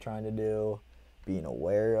what you're trying to do, being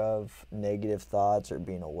aware of negative thoughts or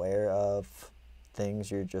being aware of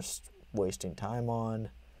things you're just wasting time on.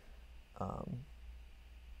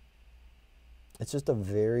 It's just a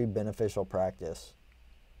very beneficial practice.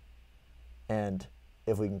 And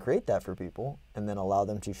if we can create that for people and then allow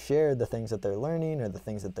them to share the things that they're learning or the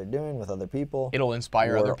things that they're doing with other people, it'll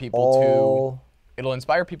inspire other people it'll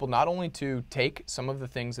inspire people not only to take some of the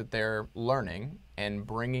things that they're learning and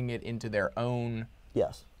bringing it into their own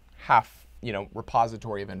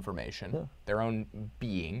repository of information, their own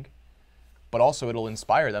being, but also it'll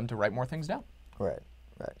inspire them to write more things down. Right.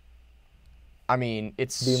 I mean,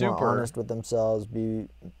 it's be super more honest with themselves.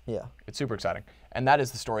 It's super exciting, and that is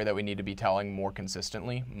the story that we need to be telling more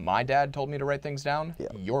consistently. My dad told me to write things down. Yeah.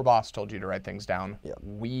 Your boss told you to write things down. Yeah.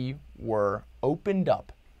 We were opened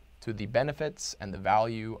up to the benefits and the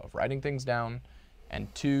value of writing things down,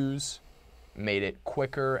 and twos made it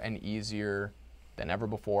quicker and easier than ever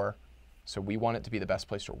before. So we want it to be the best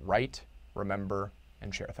place to write, remember,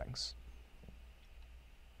 and share things.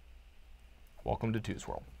 Welcome to Twos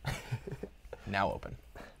World. Now open.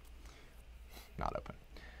 Not open.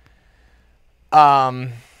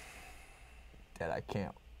 Dad, I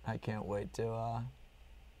can't wait to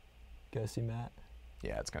go see Matt.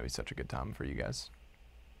 Yeah, it's gonna be such a good time for you guys.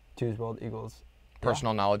 Twos World equals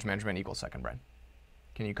Personal knowledge management equals second brain.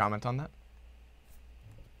 Can you comment on that?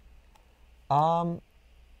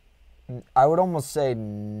 I would almost say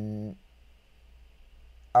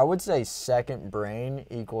second brain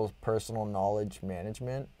equals personal knowledge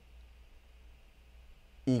management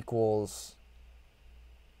equals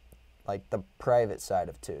like the private side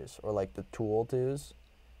of twos, or like the tool twos.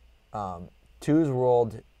 Twos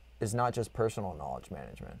World is not just personal knowledge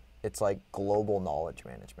management. It's like global knowledge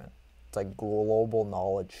management. It's like global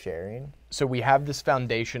knowledge sharing. So we have this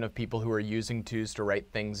foundation of people who are using twos to write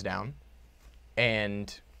things down,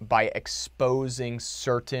 and by exposing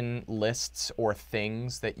certain lists or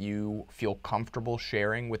things that you feel comfortable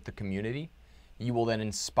sharing with the community, you will then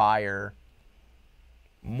inspire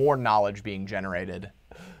more knowledge being generated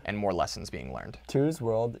and more lessons being learned. Twos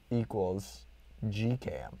World equals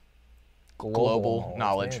GKM. Global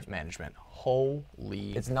knowledge management.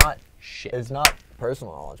 Holy shit. It's not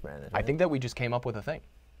personal knowledge management. I think that we just came up with a thing.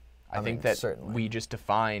 I think that certainly. We just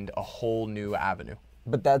defined a whole new avenue.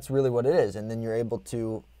 But that's really what it is. And then you're able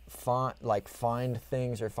to find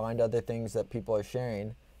things or find other things that people are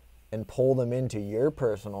sharing and pull them into your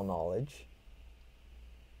personal knowledge.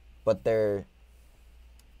 But they're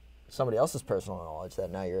somebody else's personal knowledge that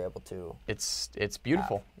now you're able to. It's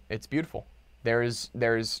beautiful. It's beautiful.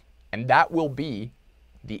 And that will be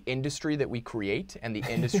the industry that we create and the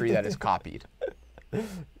industry that is copied.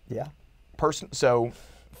 Yeah. So,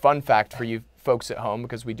 fun fact for you folks at home,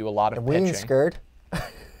 because we do a lot of pitching. We ain't scared.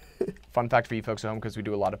 Fun fact for you folks at home, because we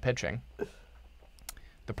do a lot of pitching.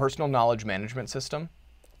 The personal knowledge management system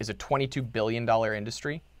is a $22 billion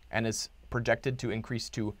industry and is projected to increase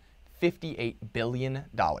to $58 billion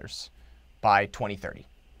by 2030.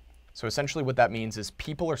 So essentially what that means is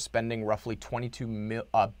people are spending roughly $22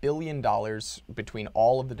 billion between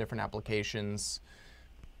all of the different applications,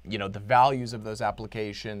 the values of those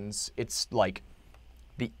applications. It's like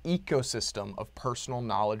the ecosystem of personal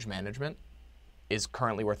knowledge management is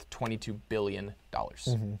currently worth $22 billion.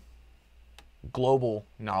 Mm-hmm. Global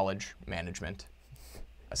knowledge management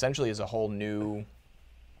essentially is a whole new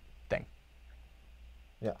thing.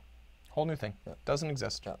 Yeah. Whole new thing. Yeah. Doesn't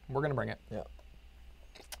exist. Yeah. We're going to bring it. Yeah.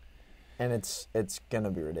 And it's going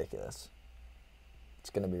to be ridiculous. It's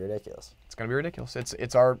going to be ridiculous. It's going to be ridiculous.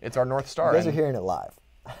 It's our North Star. You guys are hearing it live.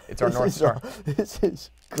 It's our North Star. This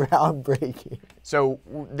is groundbreaking. So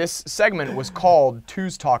this segment was called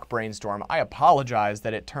Twos Talk Brainstorm. I apologize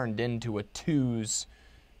that it turned into a Twos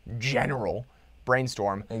general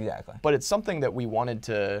brainstorm. Exactly. But it's something that we wanted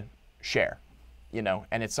to share, and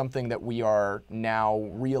it's something that we are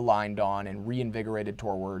now realigned on and reinvigorated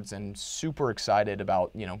towards and super excited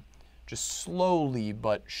about, just slowly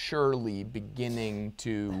but surely beginning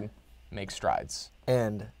to make strides.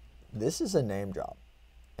 And this is a name drop.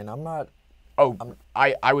 And I'm not...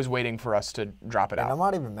 I was waiting for us to drop it out. And I'm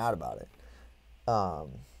not even mad about it.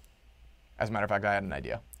 As a matter of fact, I had an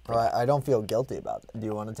idea. Well, I don't feel guilty about it. Do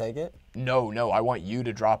you want to take it? No, I want you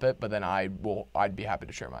to drop it, but then I'd be happy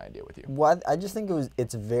to share my idea with you. Well, I just think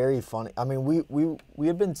it's very funny. I mean, we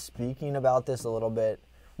had been speaking about this a little bit.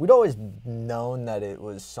 We'd always known that it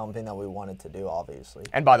was something that we wanted to do, obviously.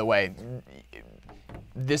 And by the way,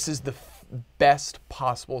 this is best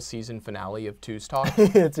possible season finale of Twos Talk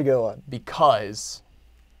It's a good one. because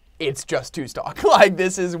it's just Twos Talk. Like,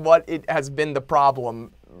 this is what it has been the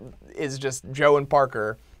problem, is just Joe and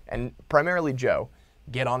Parker, and primarily Joe,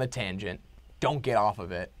 get on a tangent, don't get off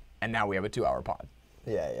of it, and now we have a 2-hour pod.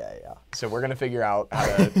 Yeah. So we're gonna figure out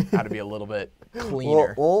how to be a little bit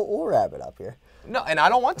cleaner. We'll wrap it up here. No, and I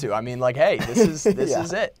don't want to. I mean, like, hey, this is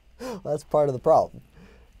it. That's part of the problem.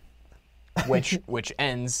 Which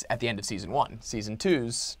ends at the end of season 1. Season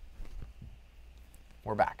 2's,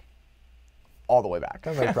 we're back, all the way back.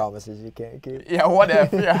 Don't make promises you can't keep. Yeah, what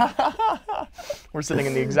if? Yeah, we're sitting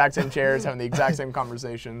in the exact same chairs, having the exact same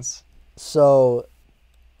conversations. So,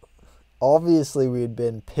 obviously, we had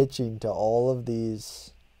been pitching to all of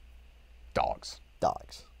these Dogs.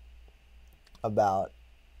 about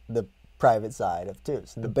the private side of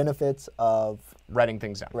Twos, the benefits of Writing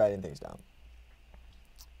things down. writing things down.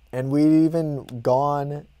 And we even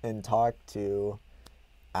gone and talked to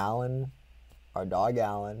Alan, our dog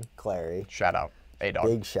Alan, Clary. Shout out, A-Dog.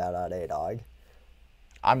 Big shout out A-Dog.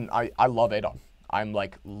 I love A-Dog. I'm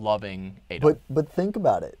like loving A-Dog. But think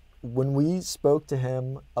about it. When we spoke to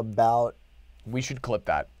him about, We should clip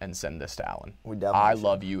that and send this to Alan. We definitely I should.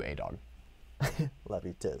 love you, A-Dog. love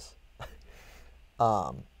you tis.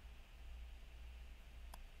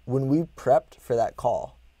 When we prepped for that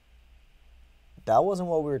call, that wasn't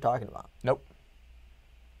what we were talking about. Nope.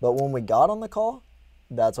 But when we got on the call,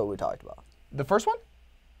 that's what we talked about. The first one?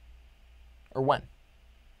 Or when?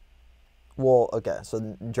 Well, okay,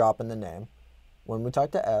 so dropping the name. When we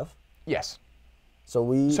talked to Ev, Yes.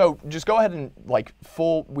 so just go ahead and like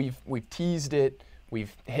we've teased it,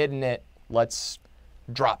 we've hidden it. Let's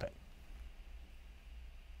drop it.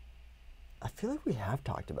 I feel like we have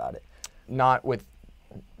talked about it. Not with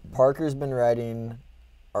Parker's been writing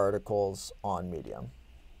articles on Medium.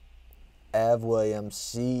 Ev Williams,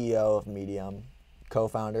 CEO of Medium,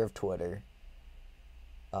 co-founder of Twitter.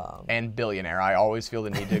 and billionaire. I always feel the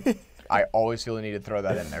need to throw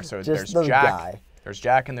that in there. So Just there's the Jack. guy. There's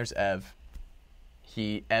Jack and there's Ev.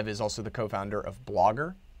 Ev is also the co-founder of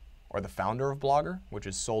Blogger, or the founder of Blogger, which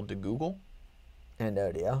is sold to Google And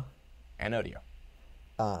Odio. and Odeo.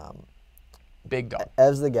 Big dog.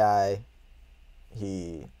 Ev's the guy.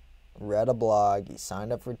 He read a blog. He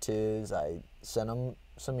signed up for Twos. I sent him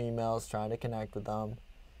some emails trying to connect with them.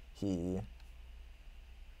 He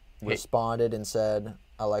responded and said,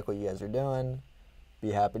 I like what you guys are doing.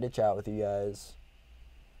 Be happy to chat with you guys.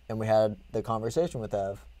 And we had the conversation with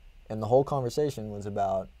Ev. And the whole conversation was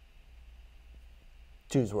about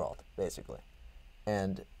Twos World, basically.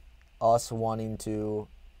 And us wanting to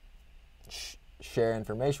share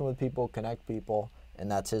information with people, connect people, and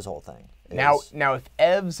that's his whole thing. Now, if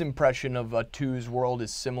Ev's impression of a Twos World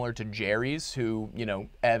is similar to Jerry's, who,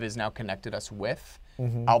 Ev has now connected us with,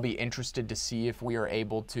 I'll be interested to see if we are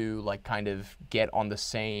able to, like, kind of get on the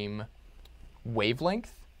same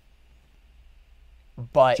wavelength.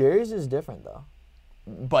 But Jerry's is different, though.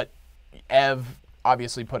 But Ev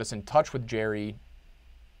obviously put us in touch with Jerry,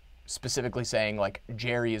 specifically saying, like,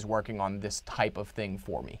 Jerry is working on this type of thing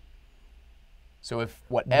for me. So if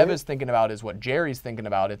what Ev is thinking about is what Jerry's thinking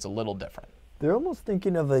about, it's a little different. They're almost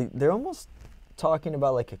they're almost talking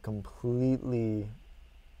about like a completely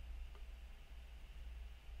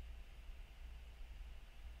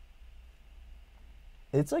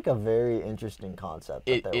it's like a very interesting concept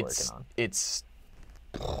that they're working on.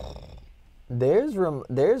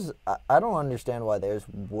 I don't understand why theirs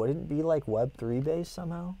wouldn't be like Web3 based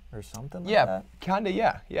somehow or something like that. Kind of,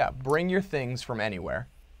 yeah. Bring your things from anywhere.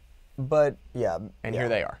 But yeah. And here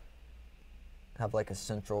they are. Have like a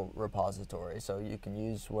central repository so you can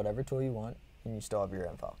use whatever tool you want and you still have your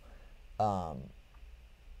info.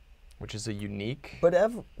 Which is a unique... But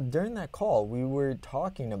Ev, during that call, we were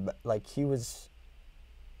talking about, like, he was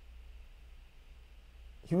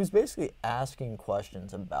basically asking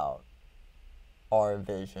questions about our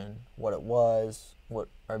vision, what it was, what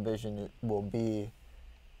our vision will be,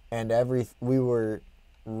 and we were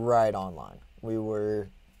right online. We were,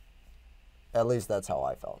 at least that's how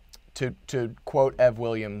I felt. To quote Ev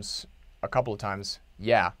Williams a couple of times,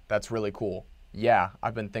 yeah, that's really cool. Yeah,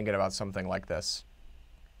 I've been thinking about something like this.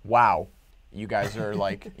 Wow, you guys are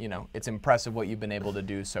like, it's impressive what you've been able to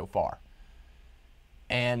do so far.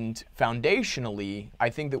 And foundationally, I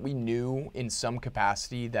think that we knew in some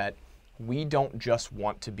capacity that we don't just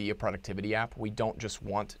want to be a productivity app. We don't just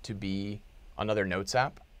want to be another notes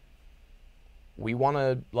app. We want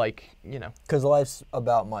to, Because life's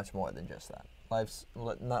about much more than just that.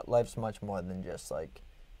 Life's much more than just, like,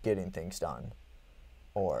 getting things done.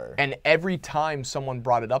 And every time someone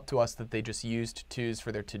brought it up to us that they just used Twos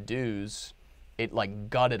for their to-dos, it like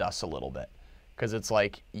gutted us a little bit, because it's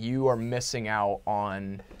like you are missing out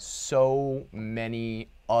on so many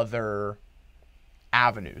other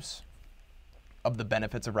avenues of the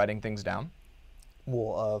benefits of writing things down.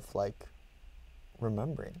 Well, of like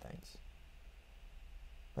remembering things.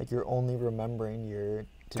 Like you're only remembering your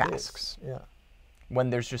tasks. Yeah. When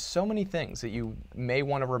there's just so many things that you may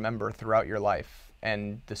want to remember throughout your life,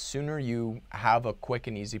 and the sooner you have a quick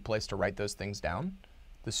and easy place to write those things down,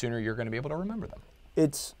 the sooner you're going to be able to remember them.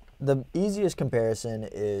 It's the easiest comparison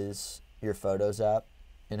is your Photos app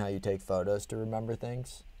and how you take photos to remember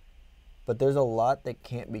things. But there's a lot that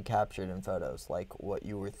can't be captured in photos, like what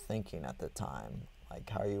you were thinking at the time, like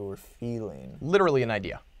how you were feeling. Literally an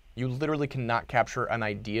idea. You literally cannot capture an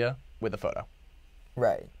idea with a photo.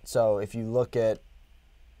 Right. So if you look at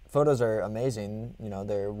photos are amazing, you know,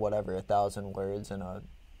 they're whatever, 1,000 words in a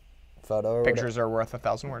photo. Or Pictures are worth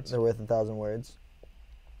 1,000 words. They're worth 1,000 words.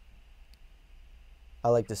 I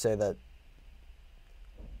like to say that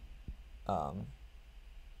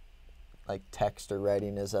like text or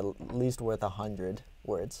writing is at least worth 100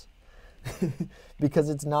 words. Because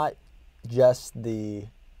it's not just the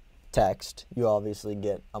text. You obviously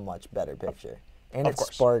get a much better picture. And Of it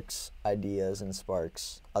course. sparks ideas and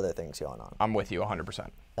sparks other things going on. I'm with you 100%.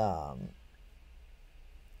 I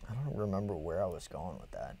don't remember where I was going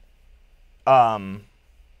with that.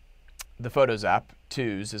 The Photos app,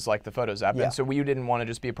 Twos, is like the Photos app, Yeah. and so we didn't want to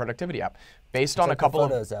just be a productivity app. Based It's on like a couple the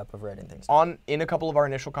of Photos app of writing things. in a couple of our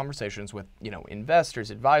initial conversations with, you know,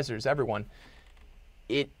 investors, advisors, everyone,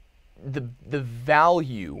 the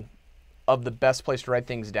value of the best place to write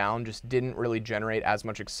things down just didn't really generate as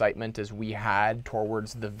much excitement as we had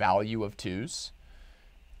towards the value of Twos.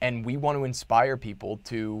 And we want to inspire people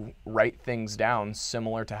to write things down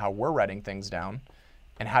similar to how we're writing things down.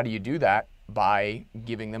 And how do you do that? By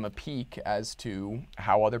giving them a peek as to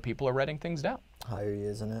how other people are writing things down. How you're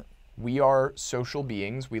using it. We are social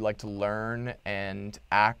beings. We like to learn and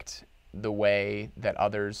act the way that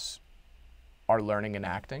others are learning and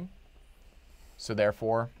acting. So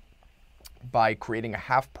therefore, by creating a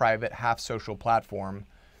half private, half social platform,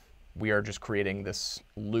 we are just creating this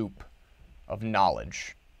loop of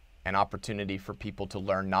knowledge and opportunity for people to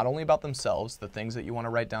learn not only about themselves, the things that you want to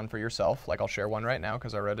write down for yourself, like I'll share one right now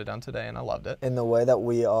because I wrote it down today and I loved it. In the way that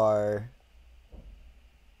we are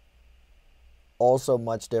also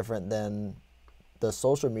much different than the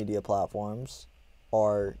social media platforms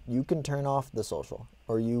are, you can turn off the social,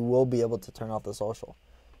 or you will be able to turn off the social.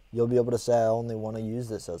 You'll be able to say, I only want to use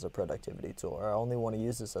this as a productivity tool, or I only want to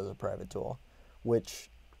use this as a private tool,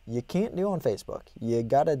 which you can't do on Facebook. You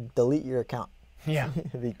got to delete your account. Yeah.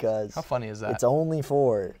 Because How funny is that? it's only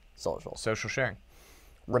for social. Social sharing.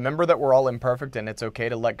 Remember that we're all imperfect and it's okay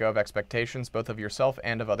to let go of expectations, both of yourself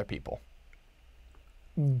and of other people.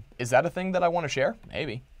 Is that a thing that I want to share?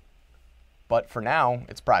 Maybe. But for now,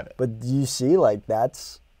 it's private. But you see, like,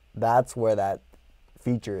 that's where that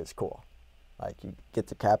feature is cool. Like, you get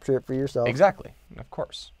to capture it for yourself. Exactly. Of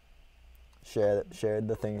course. Share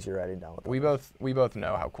the things you're writing down with them. We both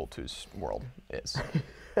know how cool Two's world is.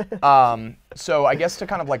 So I guess to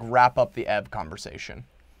kind of like wrap up the Ev conversation,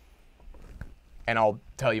 and I'll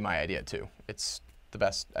tell you my idea too. It's the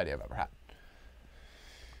best idea I've ever had.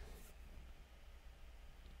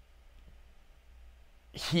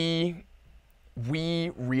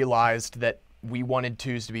 We realized that we wanted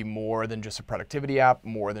Twos to be more than just a productivity app,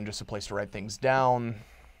 more than just a place to write things down.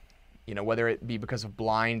 You know, whether it be because of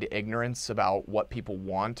blind ignorance about what people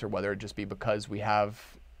want, or whether it just be because we have,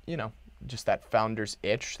 you know, just that founder's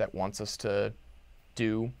itch that wants us to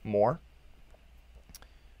do more.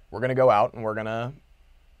 We're going to go out and we're going to,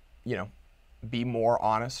 you know, be more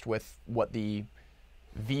honest with what the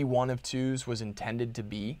V1 of Twos was intended to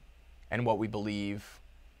be and what we believe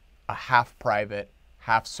a half private,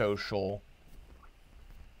 half social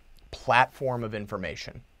platform of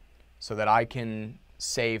information, so that I can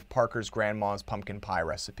save Parker's grandma's pumpkin pie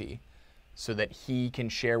recipe, so that he can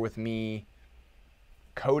share with me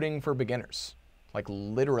coding for beginners. Like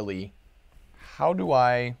literally,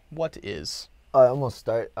 what is? I almost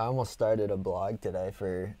started a blog today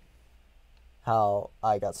for how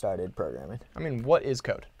I got started programming. I mean, what is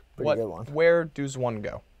code? Pretty good one. Where does one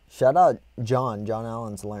go? Shout out John. John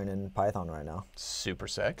Allen's learning Python right now. Super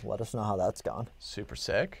sick. Let us know how that's gone. Super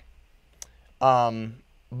sick.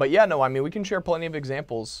 But yeah, no, I mean, we can share plenty of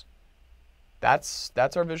examples. That's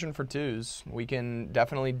our vision for Twos. We can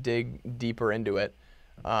definitely dig deeper into it.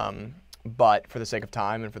 But for the sake of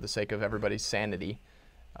time and for the sake of everybody's sanity,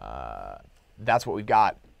 that's what we've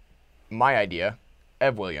got. My idea,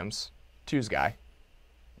 Ev Williams, Twos guy,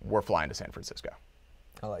 we're flying to San Francisco.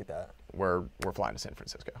 I like that. we're flying to San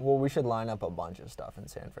Francisco. Well, we should line up a bunch of stuff in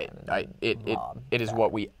San Fran. It is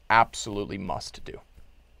what we absolutely must do.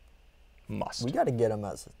 Must. We got to get him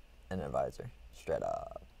as an advisor. Straight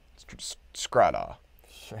up. Scrata.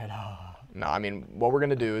 Straight up. No, I mean, what we're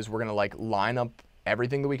going to do is we're going to, like, line up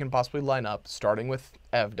everything that we can possibly line up, starting with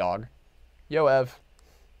Ev Dog. Yo, Ev.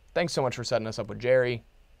 Thanks so much for setting us up with Jerry.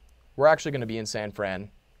 We're actually going to be in San Fran.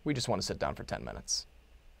 We just want to sit down for 10 minutes.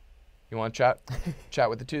 You want to chat? Chat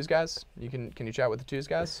with the Twos guys? Can you chat with the Twos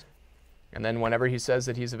guys? And then whenever he says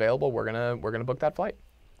that he's available, we're gonna book that flight.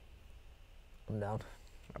 I'm down.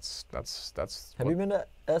 That's Have you been to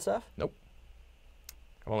SF? Nope.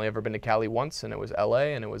 I've only ever been to Cali once, and it was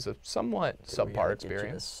LA, and it was a somewhat subpar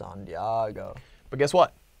experience. San Diego. But guess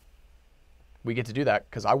what? We get to do that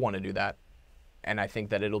because I want to do that, and I think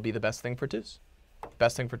that it'll be the best thing for Twos.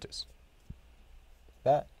 Best thing for Twos.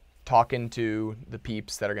 Bet. Talking to the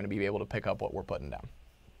peeps that are going to be able to pick up what we're putting down.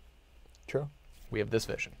 True. We have this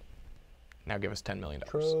vision. Now give us $10 million.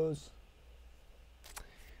 Trues.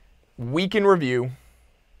 Week in review.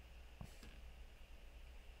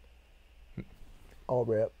 All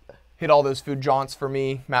rip. Hit all those food jaunts for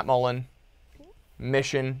me, Matt Mullen.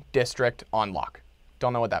 Mission District on lock.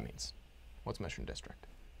 Don't know what that means. What's Mission District?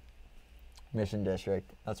 Mission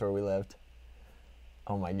District. That's where we lived.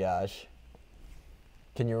 Oh my gosh.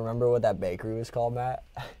 Can you remember what that bakery was called, Matt?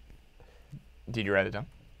 Did you write it down?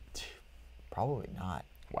 Probably not.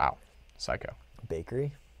 Wow. Psycho.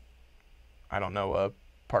 Bakery? I don't know a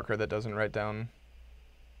Parker that doesn't write down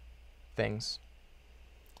things.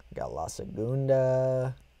 Got La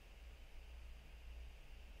Segunda.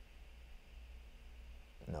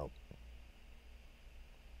 Nope.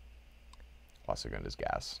 La Segunda's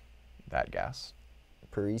gas. That gas.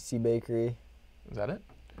 Parisi Bakery. Is that it?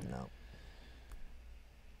 No.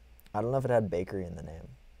 I don't know if it had bakery in the name.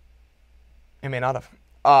 It may not have.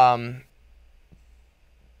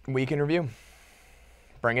 Week in review.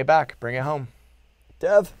 Bring it back. Bring it home.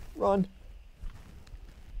 Dev, run.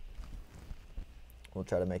 We'll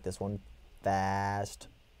try to make this one fast.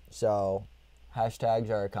 So, hashtags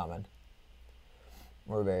are coming.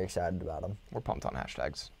 We're very excited about them. We're pumped on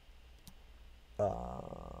hashtags.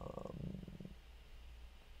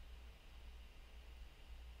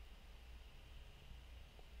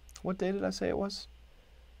 What day did I say it was?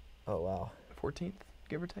 Oh, wow. 14th,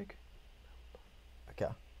 give or take?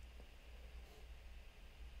 Okay.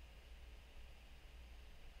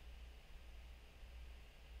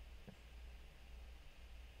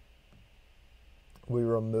 We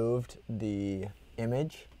removed the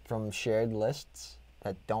image from shared lists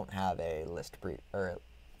that don't have a list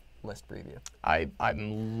preview.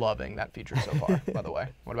 I'm loving that feature so far, by the way.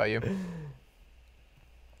 What about you?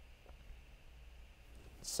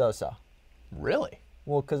 So. Really?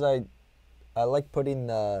 Well, because I like putting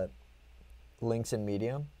the links in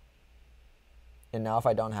Medium. And now if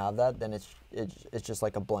I don't have that, then it's just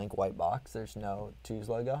like a blank white box. There's no Twos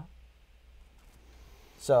logo.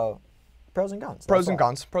 So, pros and cons. Pros and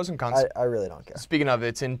cons. I really don't care. Speaking of,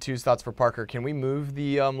 it's in Twos Thoughts for Parker. Can we move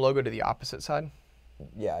the logo to the opposite side?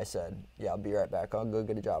 Yeah, I said, I'll be right back. I'll go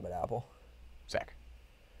get a job at Apple. Zach.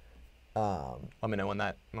 Let me know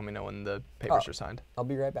when the papers are signed. I'll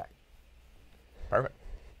be right back. Perfect.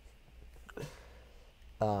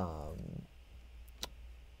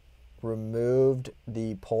 Removed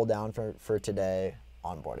the pull down for today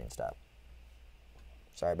onboarding step.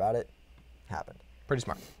 Sorry about it. Happened. Pretty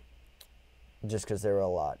smart. Just because there were a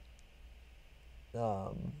lot.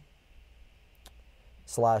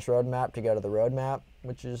 Slash roadmap to go to the roadmap,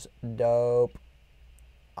 which is dope.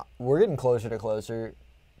 We're getting closer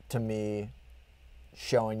to me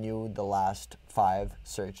showing you the last 5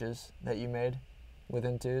 searches that you made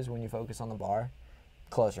within Twos when you focus on the bar.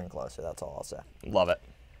 Closer and closer, that's all I'll say. Love it.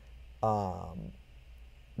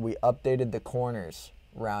 We updated the corners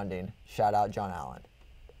rounding. Shout out John Allen.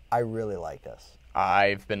 I really like this.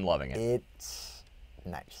 I've been loving it. It's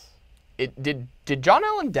nice. Did John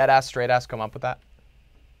Allen deadass straight ass come up with that?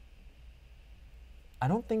 I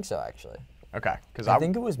don't think so, actually. Okay, because I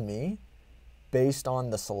think it was me, based on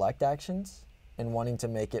the select actions and wanting to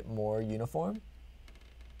make it more uniform.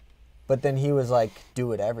 But then he was like,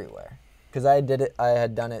 do it everywhere. Because I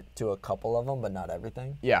had done it to a couple of them, but not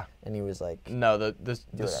everything. Yeah. And he was like, no,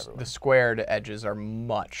 the squared edges are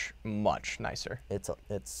much nicer.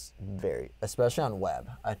 It's very, especially on web.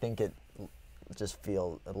 I think it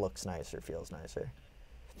looks nicer, feels nicer.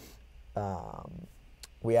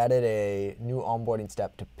 We added a new onboarding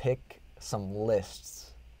step to pick some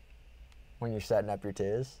lists when you're setting up your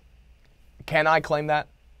Twos. Can I claim that?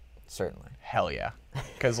 Certainly. Hell yeah.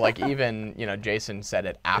 Because like even, you know, Jason said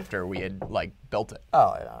it after we had like built it,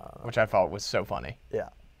 Oh, yeah. which I thought was so funny. Yeah.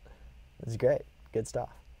 It's great. Good stuff.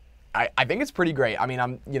 I think it's pretty great. I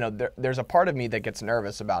mean, there's a part of me that gets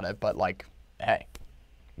nervous about it, but like, hey,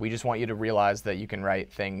 we just want you to realize that you can write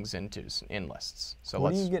things in lists. So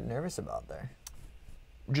What do you get nervous about there?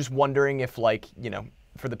 just wondering if like, you know,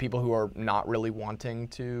 for the people who are not really wanting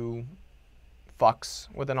to fucks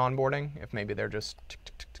with an onboarding, if maybe they're just,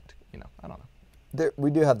 you know, I don't know.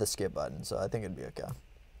 We do have the skip button, so I think it'd be okay.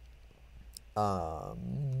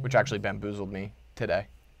 Which actually bamboozled me today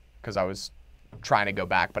because I was trying to go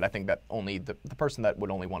back, but I think that only the person that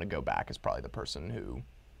would only want to go back is probably the person who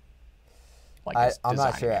like I'm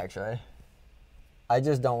not sure it. actually. I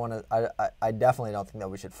just don't want to. I definitely don't think that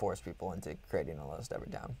we should force people into creating a list every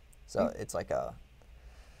time. So it's like a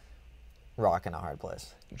rock in a hard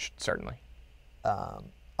place. Certainly.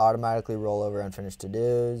 Automatically roll over unfinished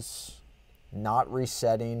to-dos. Not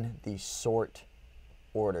resetting the sort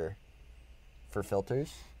order for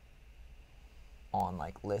filters on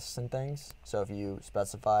like lists and things. So if you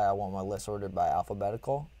specify I want my list ordered by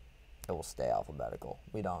alphabetical, it will stay alphabetical.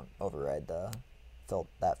 We don't override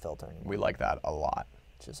that filter anymore. We like that a lot.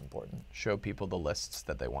 Which is important. Show people the lists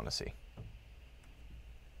that they want to see.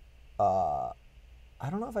 I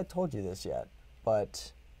don't know if I told you this yet,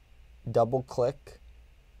 but double click,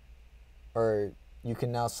 or you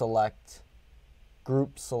can now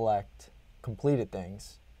group select completed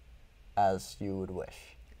things as you would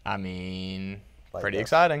wish. I mean, Like pretty this.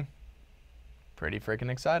 exciting. Pretty freaking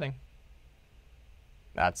exciting.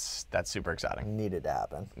 That's super exciting. Needed to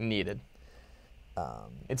happen. Needed.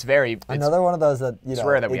 It's very Another one of those that, you know,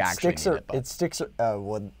 rare that we actually need it, but- it sticks.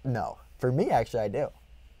 Well, no. For me, actually, I do.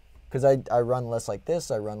 Because I run lists like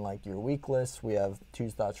this. I run like your week lists. We have 2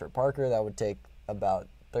 thoughts for Parker. That would take about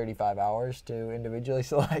 35 hours to individually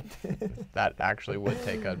select. that actually would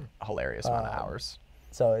take a hilarious amount of hours.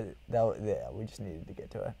 So we just needed to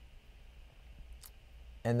get to it.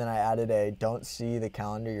 And then I added a don't see the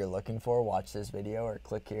calendar you're looking for, watch this video or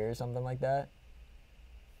click here or something like that.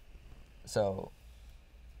 So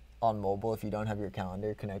on mobile, if you don't have your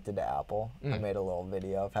calendar connected to Apple, I made a little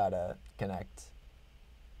video of how to connect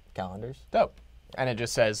calendars. Dope. And it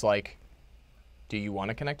just says like, do you want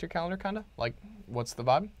to connect your calendar kind of? Like, what's the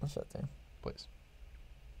vibe? I'll show it to you. Please.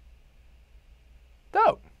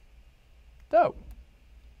 Dope. Dope.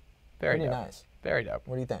 Very Pretty dope. nice. Very dope.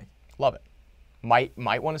 What do you think? Love it. Might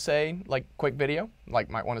want to say like quick video, like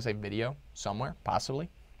might want to say video somewhere possibly,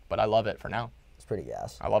 but I love it for now. It's pretty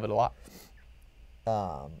gas. I love it a lot.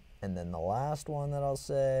 And then the last one that I'll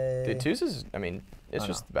say. Dude, Twos is, I mean, it's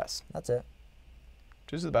just the best. That's it.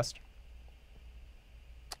 Twos is the best.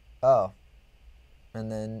 Oh.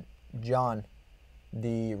 And then, John,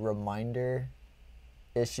 the reminder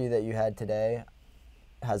issue that you had today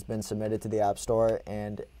has been submitted to the App Store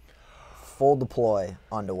and full deploy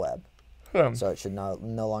onto web. So it should no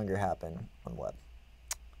longer happen on web.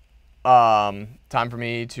 Time for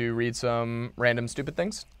me to read some random stupid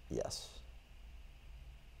things. Yes.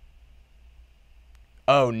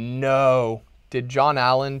 Oh no. Did John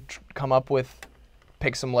Allen come up with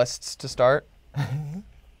pick some lists to start?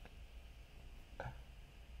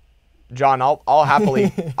 John, I'll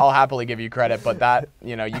happily give you credit, but that,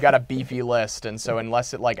 you know, you got a beefy list, and so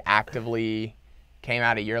unless it like actively came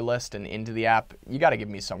out of your list and into the app, you got to give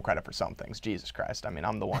me some credit for some things. Jesus Christ. I mean,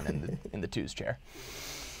 I'm the one in the Twos chair.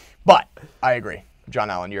 But I agree.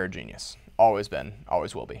 John Allen, you're a genius. Always been,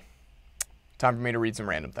 always will be. Time for me to read some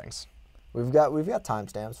random things. We've got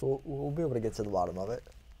timestamps. We'll be able to get to the bottom of it.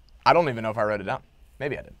 I don't even know if I wrote it down.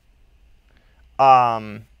 Maybe I did.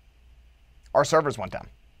 Our servers went down.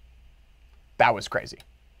 That was crazy.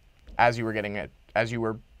 As you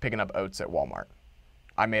were picking up oats at Walmart.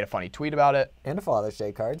 I made a funny tweet about it. And a Father's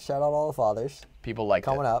Day card. Shout out all the fathers. People liked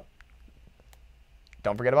Coming it. up.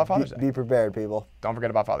 Don't forget about Father's Day. Be prepared, people. Don't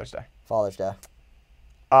forget about Father's Day. Father's Day.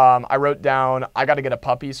 I wrote down, I got to get a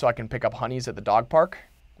puppy so I can pick up honeys at the dog park.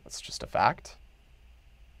 That's just a fact.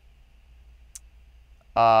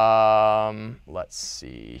 Let's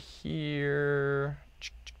see here.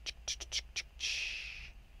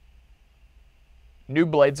 New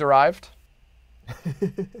blades arrived.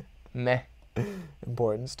 Meh.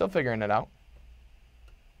 Important. Still figuring it out.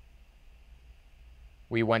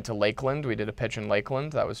 We went to Lakeland. We did a pitch in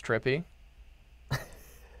Lakeland. That was trippy.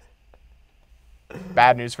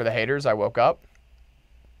 Bad news for the haters. I woke up.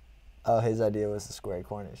 Oh, his idea was the square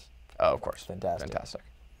corners. Oh, of course. Fantastic. Fantastic.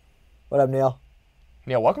 What up, Neil?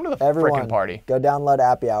 Neil, welcome to the Everyone, frickin' party. go download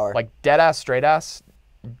Appy Hour. Like dead ass, straight ass,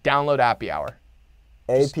 download Appy Hour.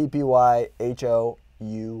 AppyHour.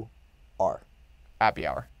 Appy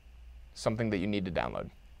Hour. something that you need to download.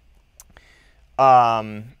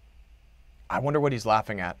 I wonder what he's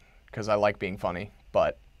laughing at because I like being funny,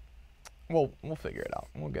 but we'll figure it out.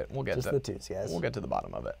 We'll get Just to the twos, guys. we'll get to the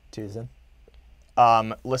bottom of it. Tuesday.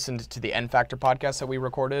 Listened to the N Factor podcast that we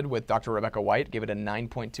recorded with Dr. Rebecca White. Gave it a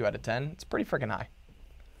 9.2 out of 10. It's pretty freaking high.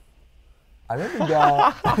 I remember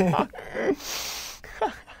got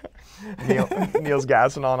Neil's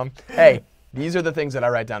gassing on him. Hey, these are the things that I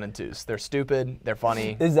write down in twos. They're stupid. They're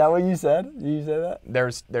funny. Is that what you said? Did you say that?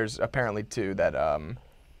 There's apparently two that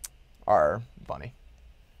are funny.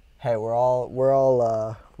 Hey, we all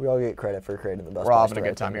get credit for creating the best. We're all place having a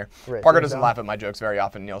to good time write here. things Parker down. doesn't laugh at my jokes very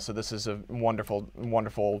often, Neil, so this is a wonderful,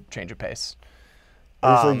 wonderful change of pace.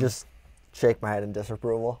 I usually just shake my head in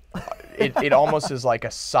disapproval. It almost is like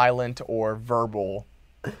a silent or verbal,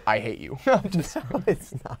 I hate you. It's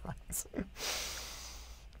not.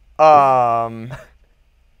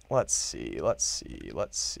 Let's see.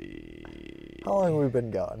 How long have we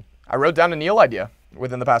been gone? I wrote down a Neil idea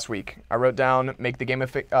within the past week. I wrote down make the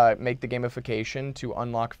gamification to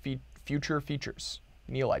unlock future features.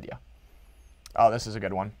 Neil idea. Oh, this is a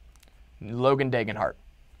good one. Logan Dagenhart,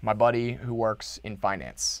 my buddy who works in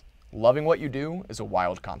finance. Loving what you do is a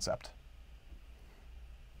wild concept.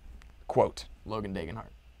 Quote, Logan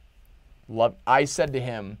Dagenhart. I said to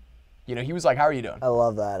him, he was like, how are you doing? I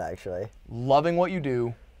love that, actually. Loving what you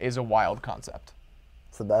do is a wild concept.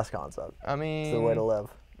 It's the best concept. I mean, It's the way to live.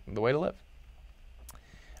 The way to live.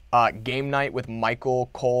 Game night with Michael,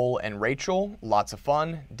 Cole, and Rachel. Lots of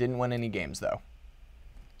fun. Didn't win any games, though.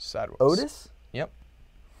 Sad was. Otis? Yep.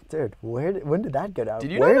 Dude, when did that go down?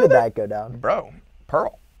 Did you Where not know did that? that go down? Bro,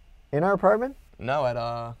 Pearl. In our apartment? No, at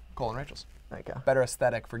Cole and Rachel's. Okay. Better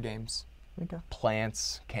aesthetic for games. Okay.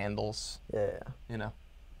 Plants, candles, Yeah.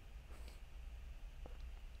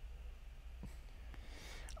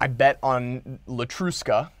 I bet on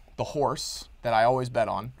Latruska, the horse that I always bet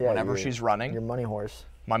on whenever she's running. Your money horse.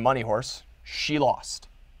 My money horse. She lost.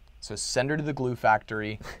 So send her to the glue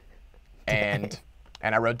factory. and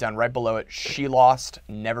I wrote down right below it, she lost,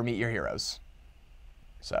 never meet your heroes.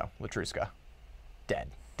 So, Latruska, dead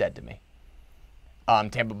to me.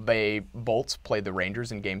 Tampa Bay Bolts played the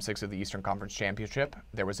Rangers in Game 6 of the Eastern Conference Championship.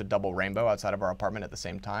 There was a double rainbow outside of our apartment at the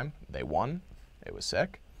same time. They won. It was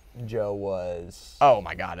sick. Joe was. Oh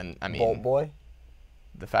my God! And I mean, Bolt Boy.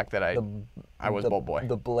 The fact that I was Bolt Boy.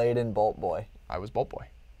 The Bladen Bolt Boy. I was Bolt Boy.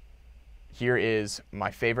 Here is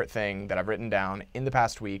my favorite thing that I've written down in the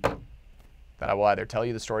past week that I will either tell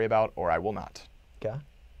you the story about or I will not. Okay.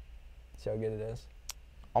 See how good it is.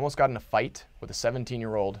 Almost got in a fight with a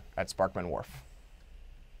 17-year-old at Sparkman Wharf.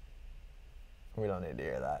 We don't need to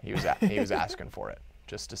hear that. He was asking for it,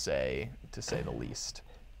 just to say the least.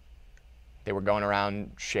 They were going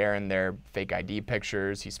around sharing their fake ID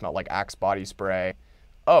pictures. He smelled like Axe body spray.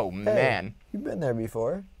 Oh, man. You've been there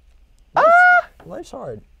before. Life's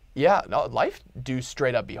hard. Yeah, no, life do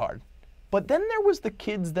straight up be hard. But then there was the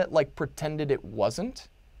kids that pretended it wasn't.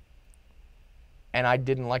 And I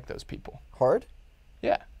didn't like those people. Hard?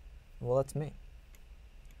 Yeah. Well, that's me.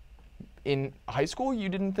 In high school, you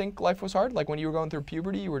didn't think life was hard? Like when you were going through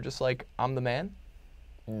puberty, you were just like, I'm the man?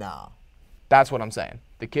 No. That's what I'm saying.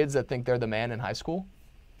 The kids that think they're the man in high school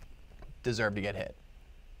deserve to get hit.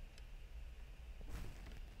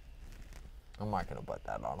 I'm not going to put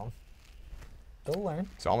that on them. They'll learn.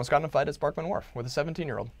 So I almost got in a fight at Sparkman Wharf with a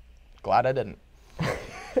 17-year-old. Glad I didn't.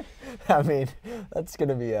 I mean, that's going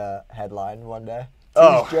to be a headline one day.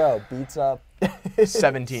 Oh. Joe beats up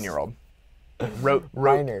 17-year-old.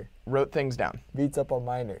 Minor. Wrote things down. Beats up a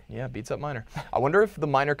minor. Yeah, beats up minor. I wonder if the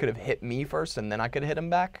minor could have hit me first and then I could hit him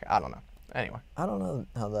back. I don't know. Anyway. I don't know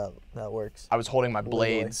how that works. I was holding my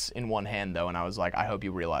blades in one hand, though, and I was like, I hope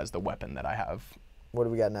you realize the weapon that I have. What do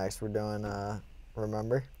we got next? We're doing,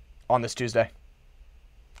 remember? On this Tuesday.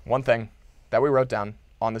 One thing that we wrote down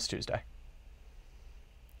on this Tuesday.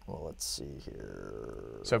 Well, let's see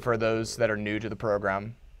here. So for those that are new to the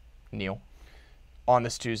program, Neil, on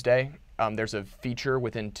this Tuesday, there's a feature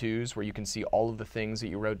within Twos where you can see all of the things that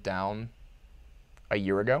you wrote down a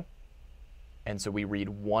year ago. And so we read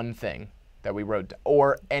one thing that we wrote,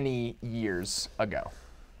 or any years ago.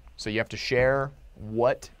 So you have to share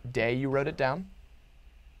what day you wrote it down,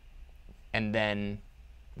 and then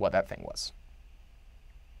what that thing was.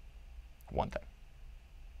 One thing.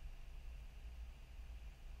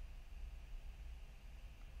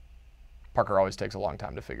 Parker always takes a long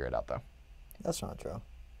time to figure it out, though. That's not true.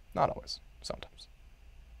 Not always. Sometimes.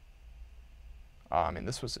 I mean,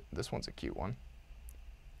 this one's a cute one.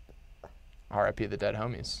 R.I.P. the dead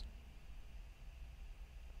homies.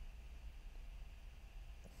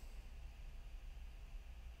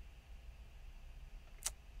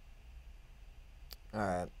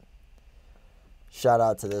 Shout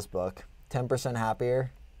out to this book, 10%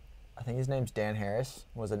 Happier. I think his name's Dan Harris,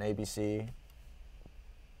 was an ABC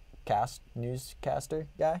newscaster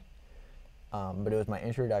guy. But it was my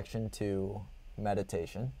introduction to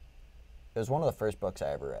meditation. It was one of the first books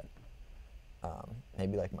I ever read.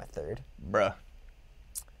 Maybe like my third. Bruh.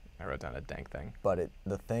 I wrote down a dank thing. But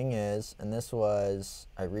the thing is, and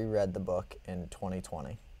I reread the book in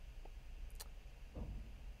 2020.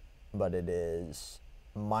 But it is,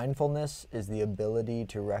 mindfulness is the ability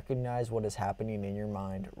to recognize what is happening in your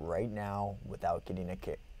mind right now without getting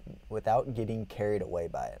carried away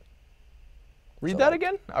by it. Read that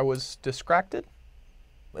again? I was distracted.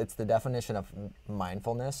 It's the definition of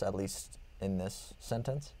mindfulness, at least in this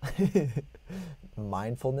sentence.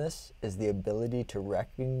 Mindfulness is the ability to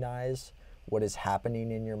recognize what is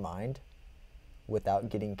happening in your mind without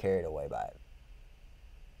getting carried away by it.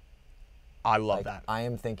 I love that. I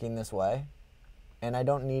am thinking this way, and I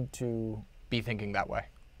don't need to be thinking that way.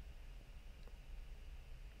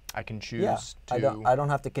 I can choose to... I don't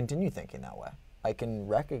have to continue thinking that way. I can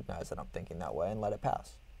recognize that I'm thinking that way and let it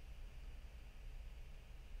pass.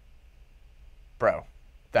 Bro,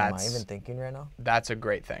 Am I even thinking right now? That's a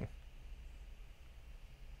great thing.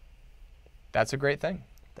 That's a great thing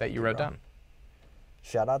that you wrote down.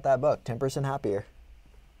 Shout out that book, 10% Happier.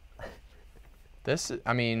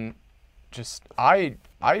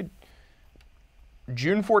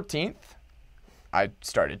 June 14th, I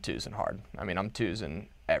started toozing hard. I mean, I'm toozing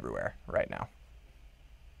everywhere right now.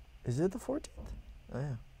 Is it the 14th? Oh,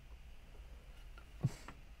 yeah.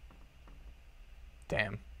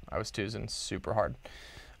 Damn, I was toozing super hard.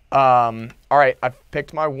 All right, I've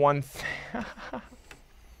picked my one thing.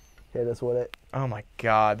 Hit us with it. Oh my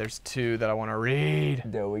God, there's two that I want to read.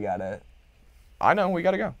 Dude, we got it. I know, we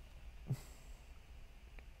got to go.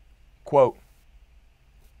 Quote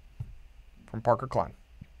from Parker Klein.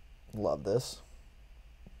 Love this.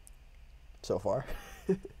 So far.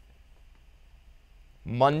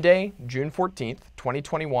 Monday, June 14th,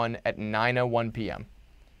 2021 at 9:01 p.m.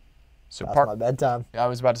 So That's my bedtime. I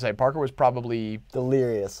was about to say, Parker was probably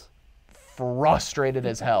delirious, frustrated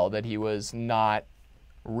as hell that he was not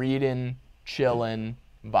reading, chilling,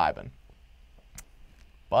 vibing.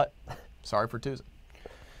 But sorry for Tuesday.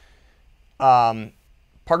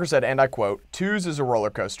 Parker said, and I quote, "Twos is a roller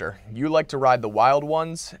coaster. You like to ride the wild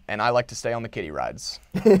ones, and I like to stay on the kiddie rides."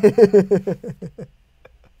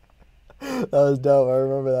 That was dope. I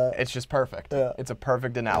remember that. It's just perfect. Yeah. It's a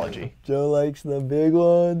perfect analogy. Joe likes the big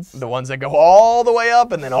ones. The ones that go all the way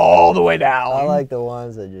up and then all the way down. I like the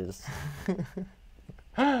ones that just...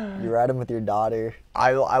 You ride them with your daughter.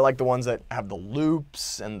 I like the ones that have the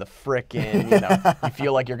loops and the frickin', you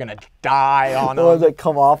feel like you're going to die on them. The ones that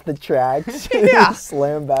come off the tracks. Yeah.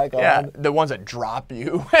 Slam back on. Yeah, the ones that drop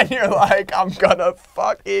you and you're like, I'm going to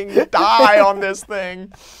fucking die on this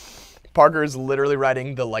thing. Parker is literally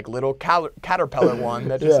riding the little caterpillar one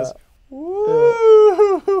that just says,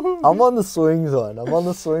 woo. I'm on the swings one.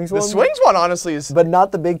 The swings one honestly is... But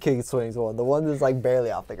not the big kick swings one. The one that's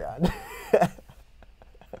barely off the ground.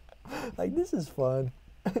 This is fun.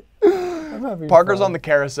 I'm having Parker's fun. on the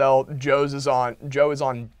carousel. Joe is on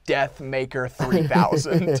Deathmaker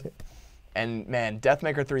 3000. And man,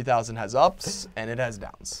 Deathmaker 3000 has ups and it has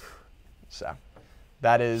downs. So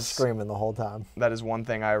that is screaming the whole time. That is one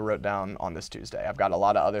thing I wrote down on this Tuesday. I've got a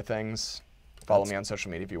lot of other things. Follow me on social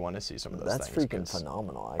media if you want to see some of those things. That's freaking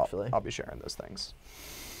phenomenal, actually. I'll be sharing those things.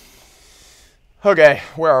 Okay,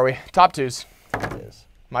 where are we? Top twos. It is.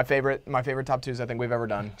 My favorite top twos I think we've ever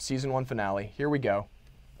done. Season 1 finale. Here we go.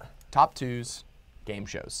 Top twos, game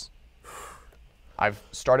shows. I've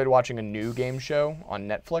started watching a new game show on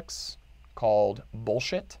Netflix called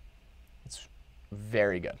Bullshit. It's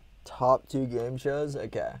very good. Top 2 game shows?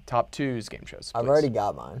 Okay. Top 2's game shows. Please. I've already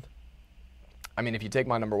got mine. I mean, if you take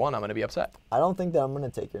my number 1, I'm going to be upset. I don't think that I'm going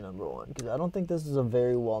to take your number 1 because I don't think this is a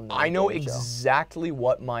very well-known I know game exactly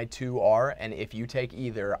what my 2 are, and if you take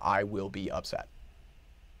either, I will be upset.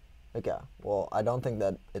 Okay. Well, I don't think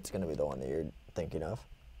that it's going to be the one that you're thinking of.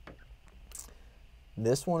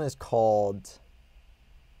 This one is called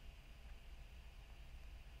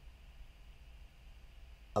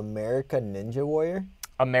American Ninja Warrior.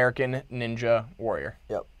 American Ninja Warrior.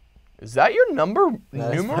 Yep. Is that your numero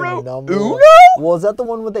uno? Well, is that the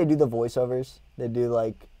one where they do the voiceovers? They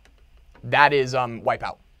do That is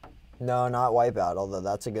Wipeout. No, not Wipeout, although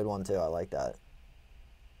that's a good one too. I like that.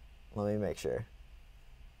 Let me make sure.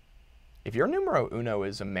 If your numero uno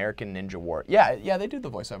is American Ninja Warrior. Yeah, they do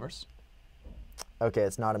the voiceovers. Okay,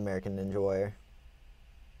 it's not American Ninja Warrior.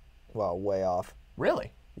 Well, way off.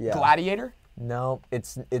 Really? Yeah. Gladiator? No,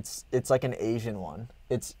 it's like an Asian one.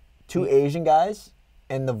 It's 2 Asian guys,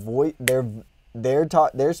 and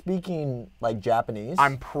They're speaking like Japanese.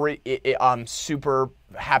 I'm super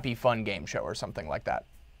happy fun game show or something like that.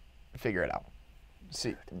 Figure it out.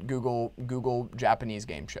 See, Google Japanese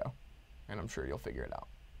game show, and I'm sure you'll figure it out.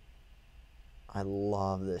 I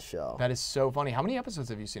love this show. That is so funny. How many episodes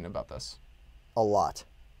have you seen about this? A lot.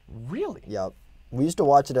 Really? Yep. We used to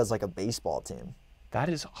watch it as like a baseball team. That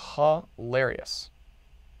is hilarious.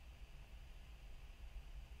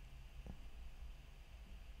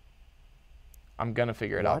 I'm gonna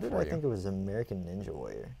figure it out for you. Why did I think it was American Ninja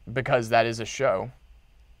Warrior? Because that is a show.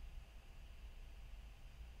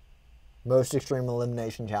 Most Extreme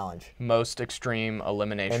Elimination Challenge. Most Extreme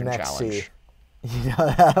Elimination MXC. Challenge. You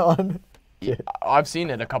know that one? Yeah, I've seen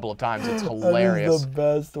it a couple of times. It's hilarious. That is the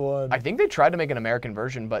best one. I think they tried to make an American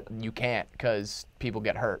version, but you can't because people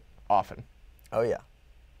get hurt often. Oh, yeah.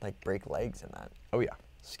 Like break legs in that. Oh, yeah.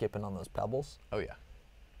 Skipping on those pebbles. Oh, yeah.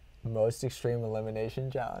 Most Extreme Elimination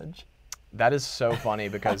Challenge. That is so funny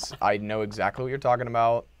because I know exactly what you're talking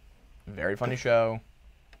about. Very funny show.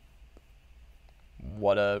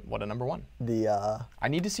 What a number one. I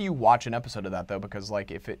need to see you watch an episode of that though, because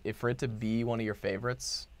like if for it to be one of your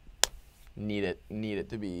favorites, need it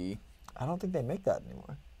to be. I don't think they make that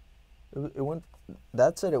anymore. It went.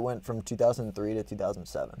 That said, it went from 2003 to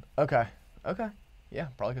 2007. Okay. Yeah,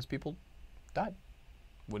 probably because people died.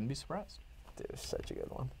 Wouldn't be surprised. Dude, such a good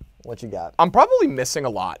one. What you got? I'm probably missing a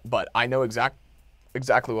lot, but I know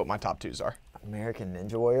exactly what my top twos are. American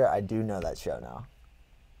Ninja Warrior. I do know that show now.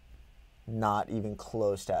 Not even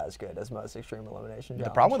close to as good as Most Extreme Elimination Challenge.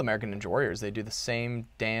 The problem with American Ninja Warrior is they do the same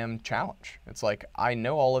damn challenge. It's like, I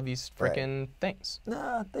know all of these freaking things.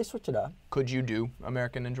 Nah, they switch it up. Could you do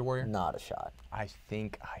American Ninja Warrior? Not a shot. I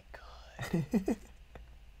think I could.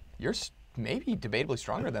 You're maybe debatably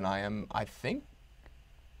stronger than I am. I think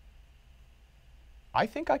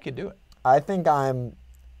I could do it. I think I'm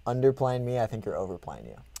underplaying me. I think you're overplaying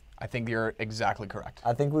you. I think you're exactly correct.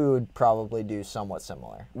 I think we would probably do somewhat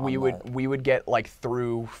similar. We would get like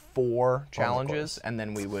through 4 challenges and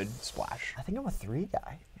then we would splash. I think I'm a 3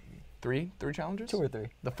 guy. Maybe. 3 challenges? 2 or 3.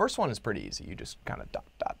 The first one is pretty easy. You just kind of dot.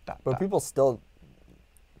 But people still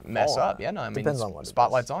mess up. Yeah, no, I mean, depends on what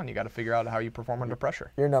spotlight's on. You got to figure out how you perform under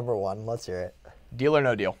pressure. You're number 1. Let's hear it. Deal or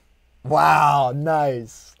no deal? Wow,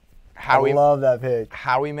 nice. I love that pick.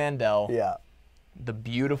 Howie Mandel. Yeah. The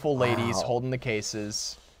beautiful ladies holding the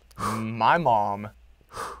cases. My mom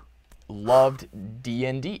loved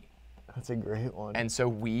D&D. That's a great one. And so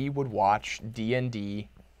we would watch D&D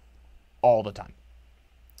all the time.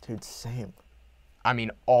 Dude, same. I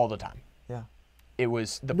mean, all the time. Yeah. It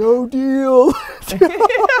was the no deal.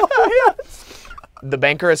 Yeah. The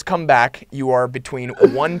banker has come back. You are between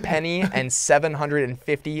 1 penny and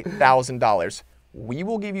 $750,000. We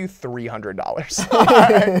will give you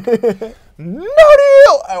 $300. No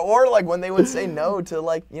deal. Or like when they would say no to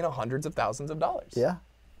like, hundreds of thousands of dollars. Yeah.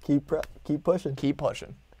 Keep pushing. Keep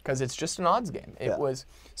pushing. Because it's just an odds game.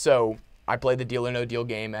 So I play the Deal or No Deal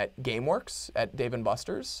game at GameWorks at Dave &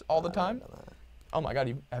 Buster's all the time. Oh my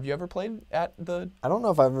God, have you ever played at the... I don't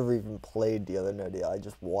know if I've ever even played Deal or No Deal. I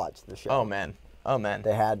just watched the show. Oh man.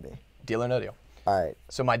 They had me. Deal or No Deal. All right.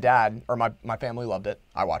 So my dad, or my family loved it.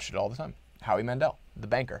 I watched it all the time. Howie Mandel, the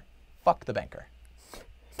banker. Fuck the banker.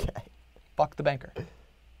 Okay. Fuck the banker.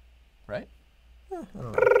 Right? I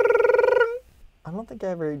don't think I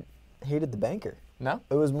ever hated the banker. No?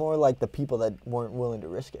 It was more like the people that weren't willing to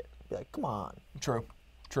risk it. Be like, come on. True.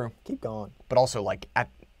 Keep going. But also like at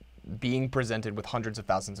being presented with hundreds of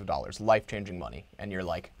thousands of dollars, life-changing money, and you're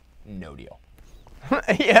like, no deal.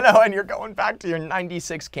 And you're going back to your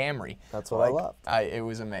 96 Camry. That's what I love. It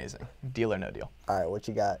was amazing. Deal or no deal. All right, what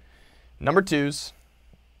you got? Number 2's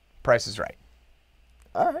Price is Right.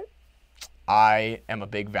 All right. I am a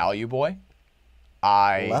big value boy.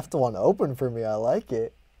 Left one open for me. I like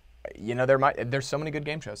it. There's so many good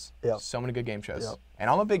game shows. Yep. So many good game shows. Yep.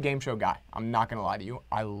 And I'm a big game show guy. I'm not going to lie to you.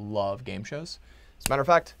 I love game shows. As a matter of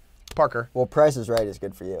fact, Parker. Well, Price is Right is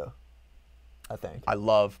good for you, I think. I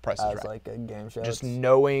love Price is Right. As like a game show. Just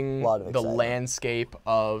knowing the excitement. landscape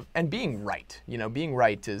of, and being right. Being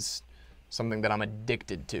right is something that I'm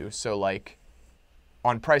addicted to. So like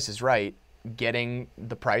on Price is Right, getting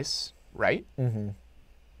the price right. Mm-hmm.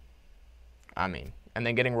 I mean, and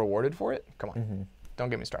then getting rewarded for it. Come on. Mm-hmm. Don't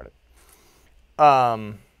get me started.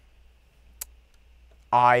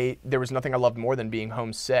 There was nothing I loved more than being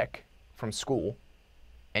homesick from school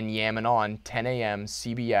and yamming on 10 a.m.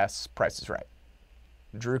 CBS Price is Right.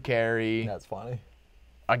 Drew Carey. That's funny.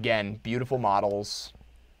 Again, beautiful models.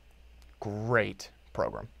 Great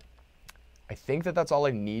program. I think that's all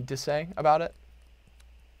I need to say about it.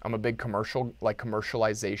 I'm a big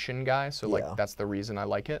commercialization guy, so that's the reason I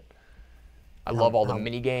like it. I love all the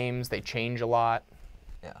mini games. They change a lot.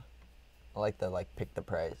 Yeah. I like the pick the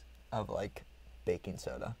price of baking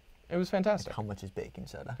soda. It was fantastic. How much is baking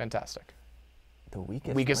soda? Fantastic. The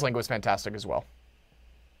weakest link was fantastic as well.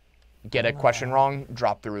 Get a question wrong,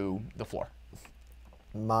 drop through the floor.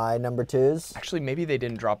 My number 2s. Actually, maybe they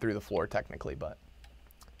didn't drop through the floor technically, but.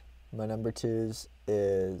 My number 2s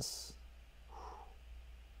is.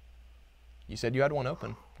 You said you had one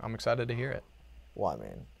open. I'm excited to hear it. Well, I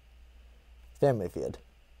mean, Family Feud.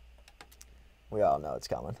 We all know it's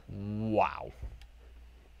coming. Wow.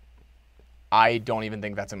 I don't even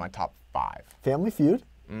think that's in my top 5. Family Feud?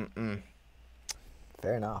 Mm-mm.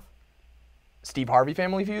 Fair enough. Steve Harvey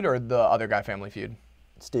Family Feud or the other guy Family Feud?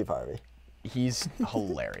 Steve Harvey. He's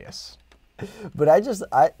hilarious. But I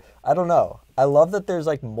don't know. I love that there's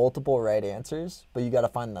multiple right answers, but you got to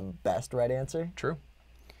find the best right answer. True.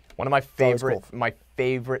 One of my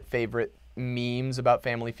favorite memes about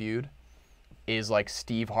Family Feud is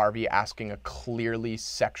Steve Harvey asking a clearly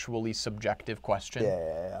sexually subjective question.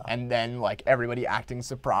 Yeah. And then everybody acting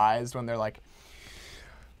surprised when they're like,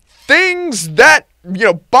 things that,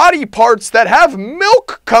 body parts that have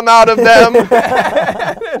milk come out of them.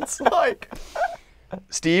 It's like,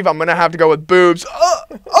 Steve, I'm going to have to go with boobs.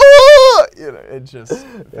 It's just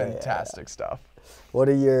fantastic stuff. What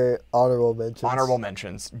are your honorable mentions? Honorable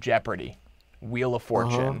mentions, Jeopardy, Wheel of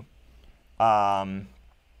Fortune.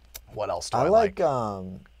 What else do I like?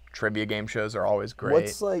 Trivia game shows are always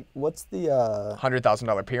great. What's the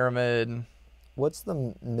 $100,000 Pyramid. What's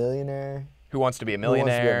the millionaire? Who Wants to Be a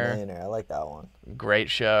Millionaire? Who Wants to Be a Millionaire? I like that one. Great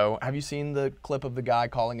show. Have you seen the clip of the guy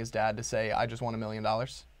calling his dad to say, I just won $1 million?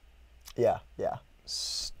 Yeah.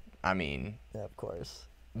 I mean. Yeah, of course.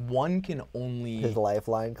 One can only. His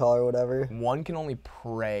lifeline call or whatever. One can only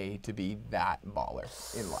pray to be that baller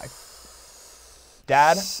in life.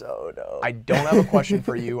 Dad, so dope. I don't have a question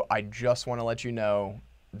for you. I just want to let you know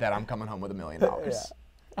that I'm coming home with $1 million. Yeah.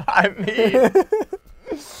 I mean.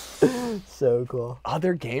 So cool.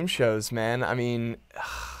 Other game shows, man. I mean,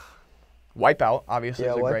 Wipeout, obviously,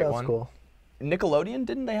 is a great one. Cool. Nickelodeon,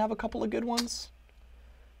 didn't they have a couple of good ones?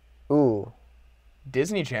 Ooh.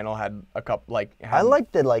 Disney Channel had a couple, I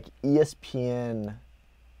liked the, ESPN.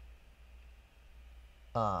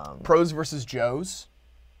 Pros versus Joes.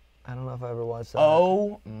 I don't know if I ever watched that.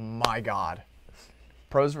 Oh, my God.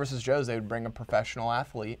 Pros versus Joes, they would bring a professional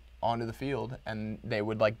athlete onto the field, and they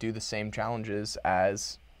would, do the same challenges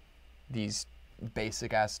as these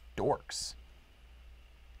basic-ass dorks.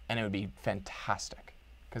 And it would be fantastic.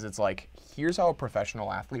 Because it's here's how a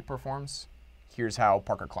professional athlete performs. Here's how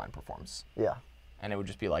Parker Klein performs. Yeah. And it would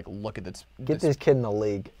just be look at this. Get this kid in the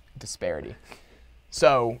league. Disparity.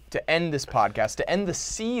 So, to end this podcast, to end the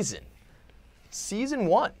season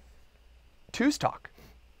 1, Twos Talk.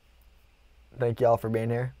 Thank y'all for being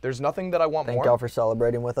here. There's nothing that I want more. Thank y'all for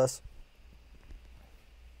celebrating with us.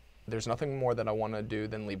 There's nothing more that I want to do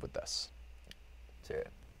than leave with this. Let's hear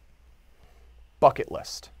it. Bucket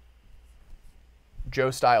list.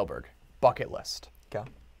 Joe Stylberg, bucket list. Okay.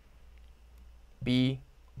 Be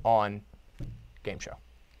on game show.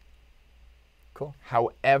 Cool.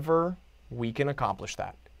 However we can accomplish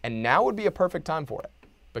that. And now would be a perfect time for it.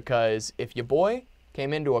 Because if your boy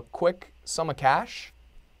came into a quick sum of cash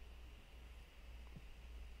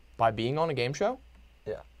by being on a game show,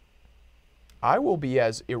 yeah, I will be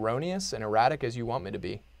as erroneous and erratic as you want me to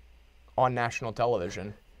be on national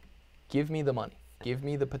television. Give me the money. Give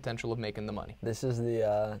me the potential of making the money. This is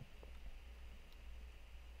the,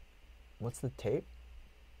 what's the tape?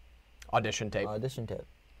 Audition tape. Audition tape.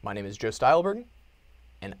 My name is Joe Stylberg,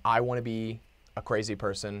 and I want to be a crazy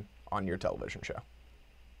person on your television show.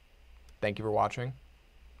 Thank you for watching.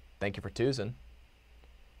 Thank you for choosing.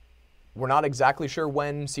 We're not exactly sure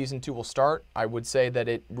when season 2 will start. I would say that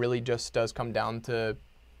it really just does come down to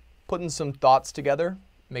putting some thoughts together,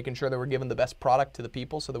 making sure that we're giving the best product to the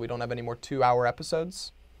people so that we don't have any more 2-hour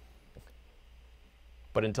episodes.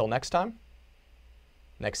 But until next time,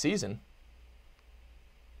 next season,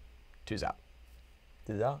 Two's out.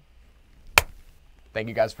 Two's out. Thank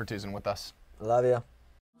you guys for choosing with us. Love ya.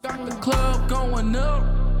 Got the club going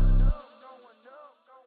up.